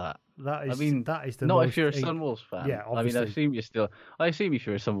love that. That is. I mean, that is the not most if you're a Sunwolves fan. Yeah, I mean, obviously. I assume if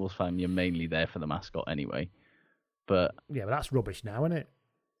you're a Sunwolves fan, you're mainly there for the mascot anyway. But Yeah, but that's rubbish now, isn't it?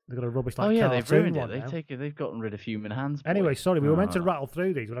 They've got a rubbish like they've cartoon ruined it. one now. They've gotten rid of human hands. Boy. Anyway, sorry, we were meant to Ah. rattle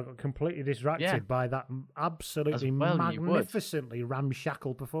through these, but I got completely distracted Yeah. by that absolutely As well you would. magnificently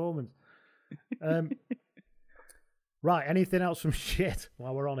ramshackle performance. Right, anything else from shit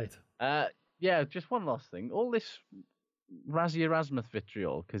while we're on it? Yeah, just one last thing. All this Razzie Erasmus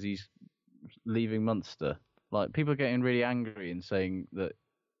vitriol because he's leaving Munster. Like, people are getting really angry and saying that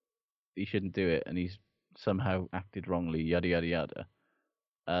he shouldn't do it and he's somehow acted wrongly, yada, yada, yada.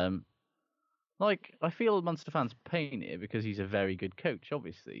 Like, I feel Munster fans pain here because he's a very good coach,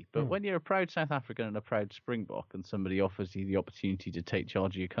 obviously. But when you're a proud South African and a proud Springbok and somebody offers you the opportunity to take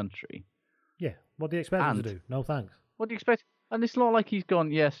charge of your country... Yeah, what do you expect him to do? No thanks. What do you expect? And it's not like he's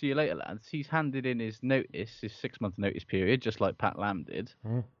gone, yeah, see you later, lads. He's handed in his notice, his 6-month notice period, just like Pat Lam did.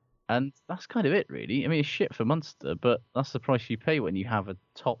 And that's kind of it, really. I mean, it's shit for Munster, but that's the price you pay when you have a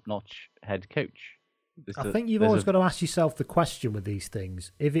top-notch head coach. I think you've always got to ask yourself the question with these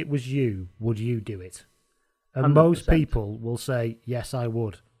things. If it was you, would you do it? And 100%. Most people will say, yes, I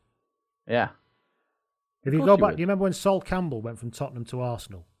would. Yeah. If you go back, you remember when Sol Campbell went from Tottenham to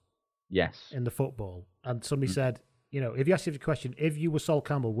Arsenal? Yes. In the football. And somebody said, if you asked you the question, if you were Sol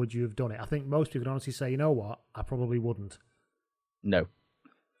Campbell, would you have done it? I think most people can honestly say, you know what, I probably wouldn't. No.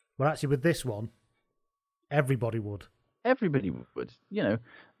 But actually with this one, everybody would. Everybody would.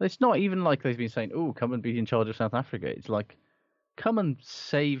 It's not even like they've been saying, oh, come and be in charge of South Africa. It's like, come and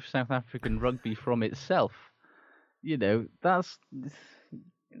save South African rugby from itself. That's...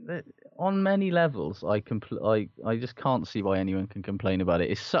 On many levels, I just can't see why anyone can complain about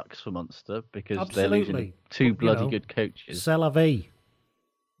it. It sucks for Munster because they're losing two bloody good coaches. C'est la vie.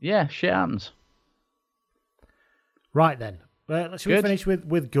 Yeah, shit happens. Right then. Should we finish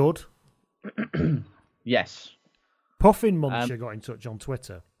with good? Yes. Puffin Muncher got in touch on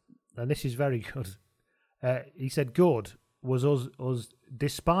Twitter, and this is very good. He said, good was us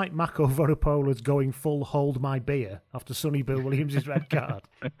despite Mako Vorapola's going full hold my beer after Sonny Bill Williams' red card,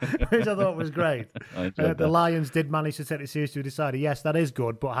 which I thought was great. The Lions did manage to take it seriously to decide, yes, that is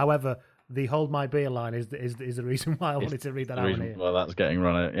good, but however, the hold my beer line is the reason why I wanted to read that out here. Well, that's getting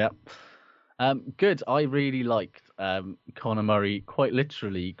run out, yeah. Good. I really liked Conor Murray quite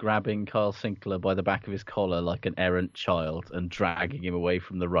literally grabbing Kyle Sinclair by the back of his collar like an errant child and dragging him away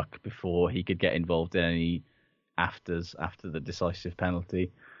from the ruck before he could get involved in any afters after the decisive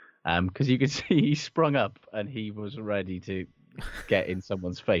penalty. Because you could see he sprung up and he was ready to get in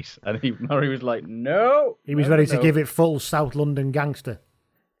someone's face. And Murray was like, no! He was ready to give it full South London gangster.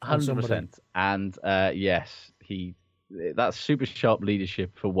 100%. And yes, that's super sharp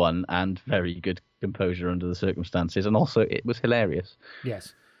leadership for one, and very good composure under the circumstances, and also it was hilarious.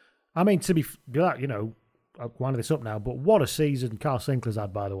 Yes, I mean to be I'll wind this up now, but what a season Carl Sinclair's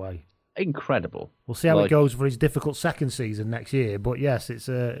had, by the way. Incredible. We'll see how it goes for his difficult second season next year, but yes, it's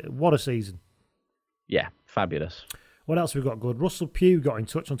what a season. Yeah, fabulous. What else have we got good? Russell Pugh got in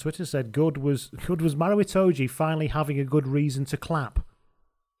touch on Twitter, said good was Maro Itoje finally having a good reason to clap.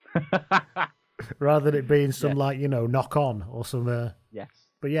 Rather than it being some knock on or some. Yes.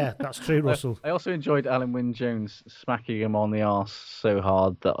 But yeah, that's true, Russell. I also enjoyed Alan Wynne-Jones smacking him on the arse so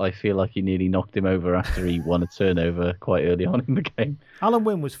hard that I feel like he nearly knocked him over after he won a turnover quite early on in the game. Alan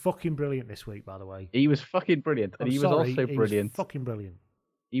Wynne was fucking brilliant this week, by the way. He was fucking brilliant. And he was also brilliant. He was fucking brilliant.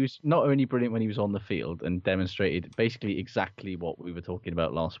 He was not only brilliant when he was on the field and demonstrated basically exactly what we were talking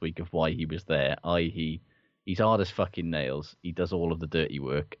about last week of why he was there, i.e. he's hard as fucking nails, he does all of the dirty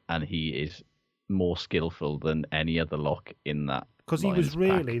work, and he is more skillful than any other lock in that. Because he was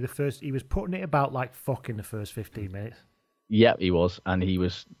really he was putting it about like fuck in the first 15 minutes. Yep, he was. And he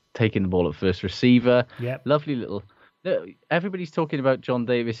was taking the ball at first receiver. Yep. Lovely little... Everybody's talking about John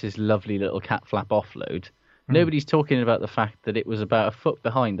Davis's lovely little cat flap offload. Nobody's talking about the fact that it was about a foot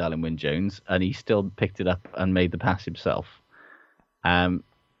behind Alan Wynne-Jones and he still picked it up and made the pass himself.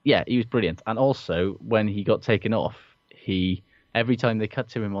 Yeah, he was brilliant. And also, when he got taken off, every time they cut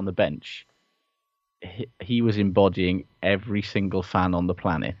to him on the bench, he was embodying every single fan on the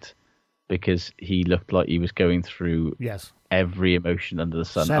planet because he looked like he was going through every emotion under the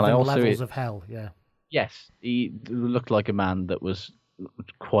sun. 7 levels of hell, yeah. Yes, he looked like a man that was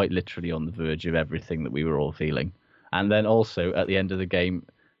quite literally on the verge of everything that we were all feeling. And then also, at the end of the game,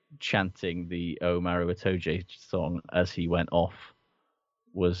 chanting the O Maro Itoje song as he went off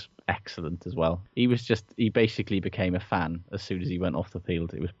was excellent as well. He basically became a fan as soon as he went off the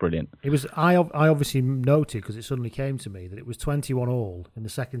field. It was brilliant. It was. I obviously noted because it suddenly came to me that it was 21-all in the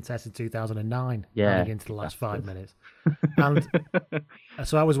second test in 2009. Yeah, into the last 5 minutes, and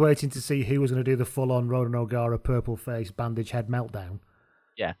so I was waiting to see who was going to do the full-on Ronan O'Gara purple face bandage head meltdown.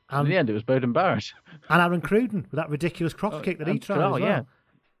 Yeah, and in the end it was Beauden Barrett and Aaron Cruden with that ridiculous cross kick that he tried as well. Yeah.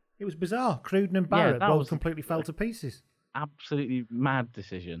 It was bizarre. Cruden and Barrett both completely fell to pieces. Absolutely mad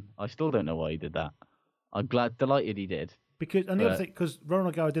decision. I still don't know why he did that. I'm delighted he did. Because the other thing, because Ronan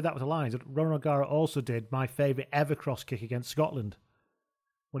O'Gara did that with the Lions, Ronan O'Gara also did my favourite ever cross kick against Scotland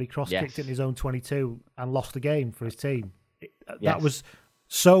when he cross kicked it in his own 22 and lost the game for his team. That was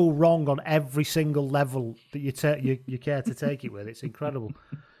so wrong on every single level that you care to take it with. It's incredible.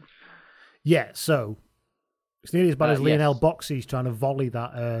 Yeah, so It's nearly as bad as Lionel yes. Boxey's trying to volley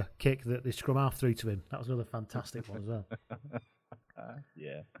that kick that the scrum half threw to him. That was another fantastic one as well.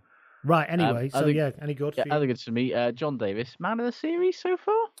 Yeah. Right, anyway, any good? Yeah, other good to me. John Davis, man of the series so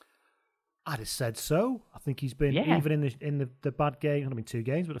far? I'd have said so. I think he's been, even in the bad game, I mean 2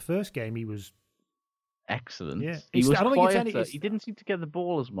 games, but the first game he was... Excellent. Yeah. He was I don't quieter. think He didn't seem to get the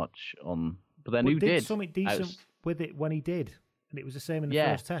ball as much on, but then who did did? something decent with it when he did. And it was the same in the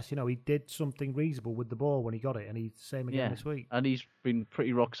first test. You know, he did something reasonable with the ball when he got it, and he's the same again this week. And he's been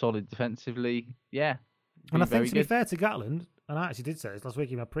pretty rock solid defensively. Yeah. And I think, to be fair to Gatland, and I actually did say this last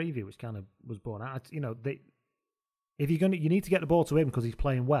week in my preview, which kind of was born out, you know, if you're you need to get the ball to him because he's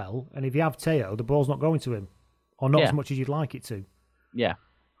playing well, and if you have Teo, the ball's not going to him, or not as much as you'd like it to. Yeah.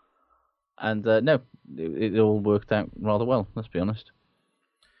 And it all worked out rather well, let's be honest.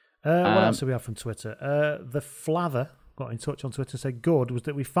 What else do we have from Twitter? The Flather got in touch on Twitter and said, good was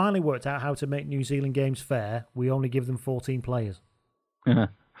that we finally worked out how to make New Zealand games fair. We only give them 14 players.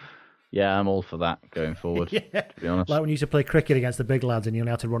 Yeah, I'm all for that going forward, to be honest. Like when you used to play cricket against the big lads and you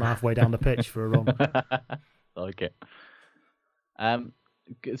only had to run halfway down the pitch for a run. Like it.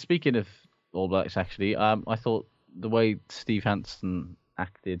 Speaking of All Blacks, actually, I thought the way Steve Hansen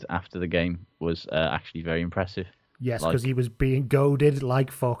acted after the game was actually very impressive. Yes, because he was being goaded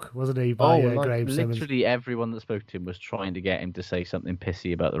like fuck, wasn't he, by Graham Simmons? Literally everyone that spoke to him was trying to get him to say something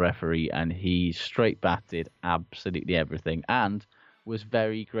pissy about the referee, and he straight batted absolutely everything and was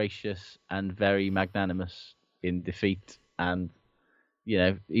very gracious and very magnanimous in defeat. And, you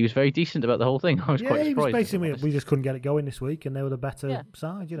know, he was very decent about the whole thing. I was quite surprised. He was basically, we just couldn't get it going this week, and they were the better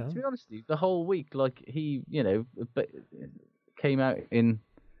side, you know. To be honest with you, the whole week, like, he, you know, came out in...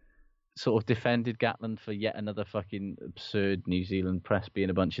 sort of defended Gatland for yet another fucking absurd New Zealand press being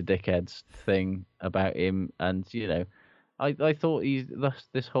a bunch of dickheads thing about him, and you know, I thought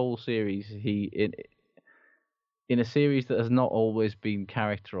this whole series in a series that has not always been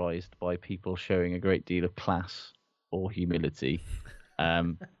characterised by people showing a great deal of class or humility.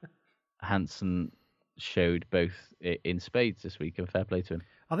 Hansen showed both in spades this week, and fair play to him.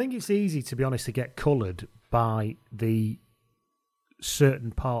 I think it's easy, to be honest, to get coloured by the certain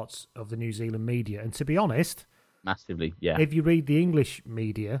parts of the New Zealand media, and to be honest, massively, yeah. If you read the English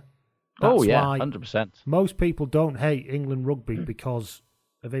media, that's why 100%. Most people don't hate England rugby because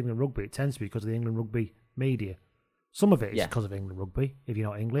of England rugby. It tends to be because of the England rugby media. Some of it is because of England rugby. If you're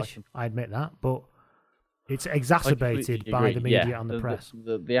not English, I admit that, but it's exacerbated by the media and the press.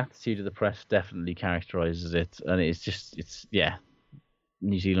 The attitude of the press definitely characterises it, and it's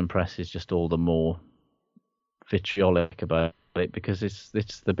New Zealand press is just all the more vitriolic about it because it's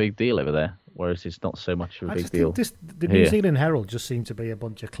the big deal over there, whereas it's not so much of a big deal. The New Zealand Herald just seem to be a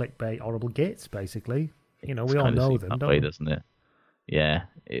bunch of clickbait, horrible gits, basically. You know, we all know them, don't we? Doesn't it? Yeah,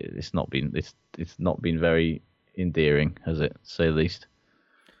 it's not been very endearing, has it? To say the least.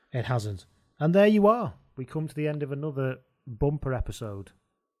 It hasn't. And there you are. We come to the end of another bumper episode.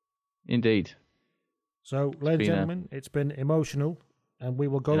 Indeed. So, ladies and gentlemen, it's been emotional, and we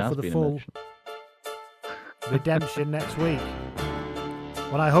will go for the full redemption next week,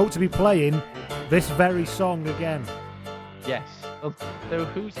 when I hope to be playing this very song again. Yes. So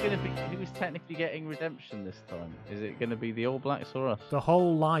who's technically getting redemption this time? Is it going to be the All Blacks or us? The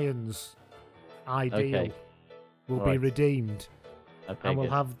whole Lions ideal will be redeemed, and we'll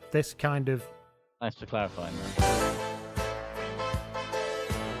have this kind of. Thanks for clarifying that.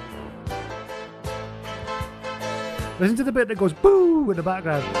 Listen to the bit that goes boo in the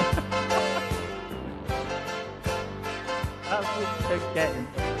background. That's what you're getting.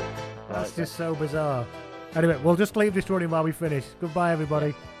 That's just so bizarre. Anyway, we'll just leave this running while we finish. Goodbye,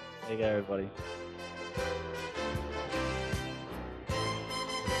 everybody. There you go, everybody.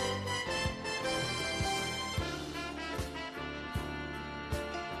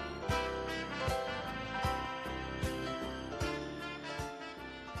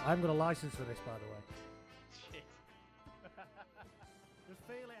 I haven't got a license for this, by the way. Shit. Just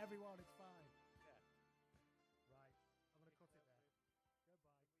feel it, everyone. It's fine. Right. I'm going to cut it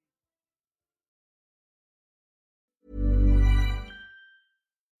there.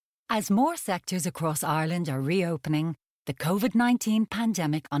 Goodbye. As more sectors across Ireland are reopening, the COVID-19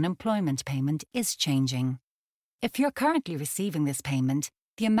 pandemic unemployment payment is changing. If you're currently receiving this payment,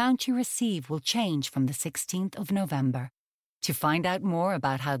 the amount you receive will change from the 16th of November. To find out more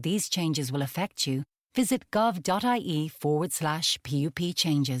about how these changes will affect you, visit gov.ie/PUP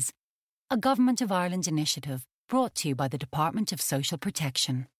changes. A Government of Ireland initiative brought to you by the Department of Social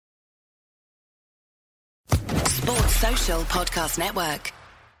Protection. Sports Social Podcast Network.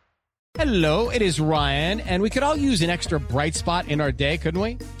 Hello, it is Ryan, and we could all use an extra bright spot in our day, couldn't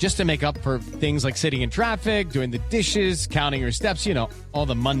we? Just to make up for things like sitting in traffic, doing the dishes, counting your steps, you know, all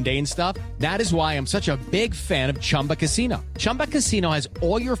the mundane stuff. That is why I'm such a big fan of Chumba Casino. Chumba Casino has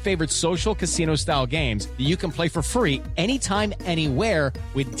all your favorite social casino-style games that you can play for free anytime, anywhere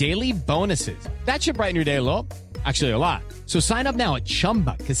with daily bonuses. That should brighten your day a little. Actually, a lot. So sign up now at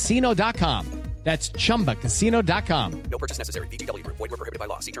ChumbaCasino.com. That's ChumbaCasino.com. No purchase necessary. VGW Group. Void where prohibited by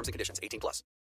law. See terms and conditions. 18+.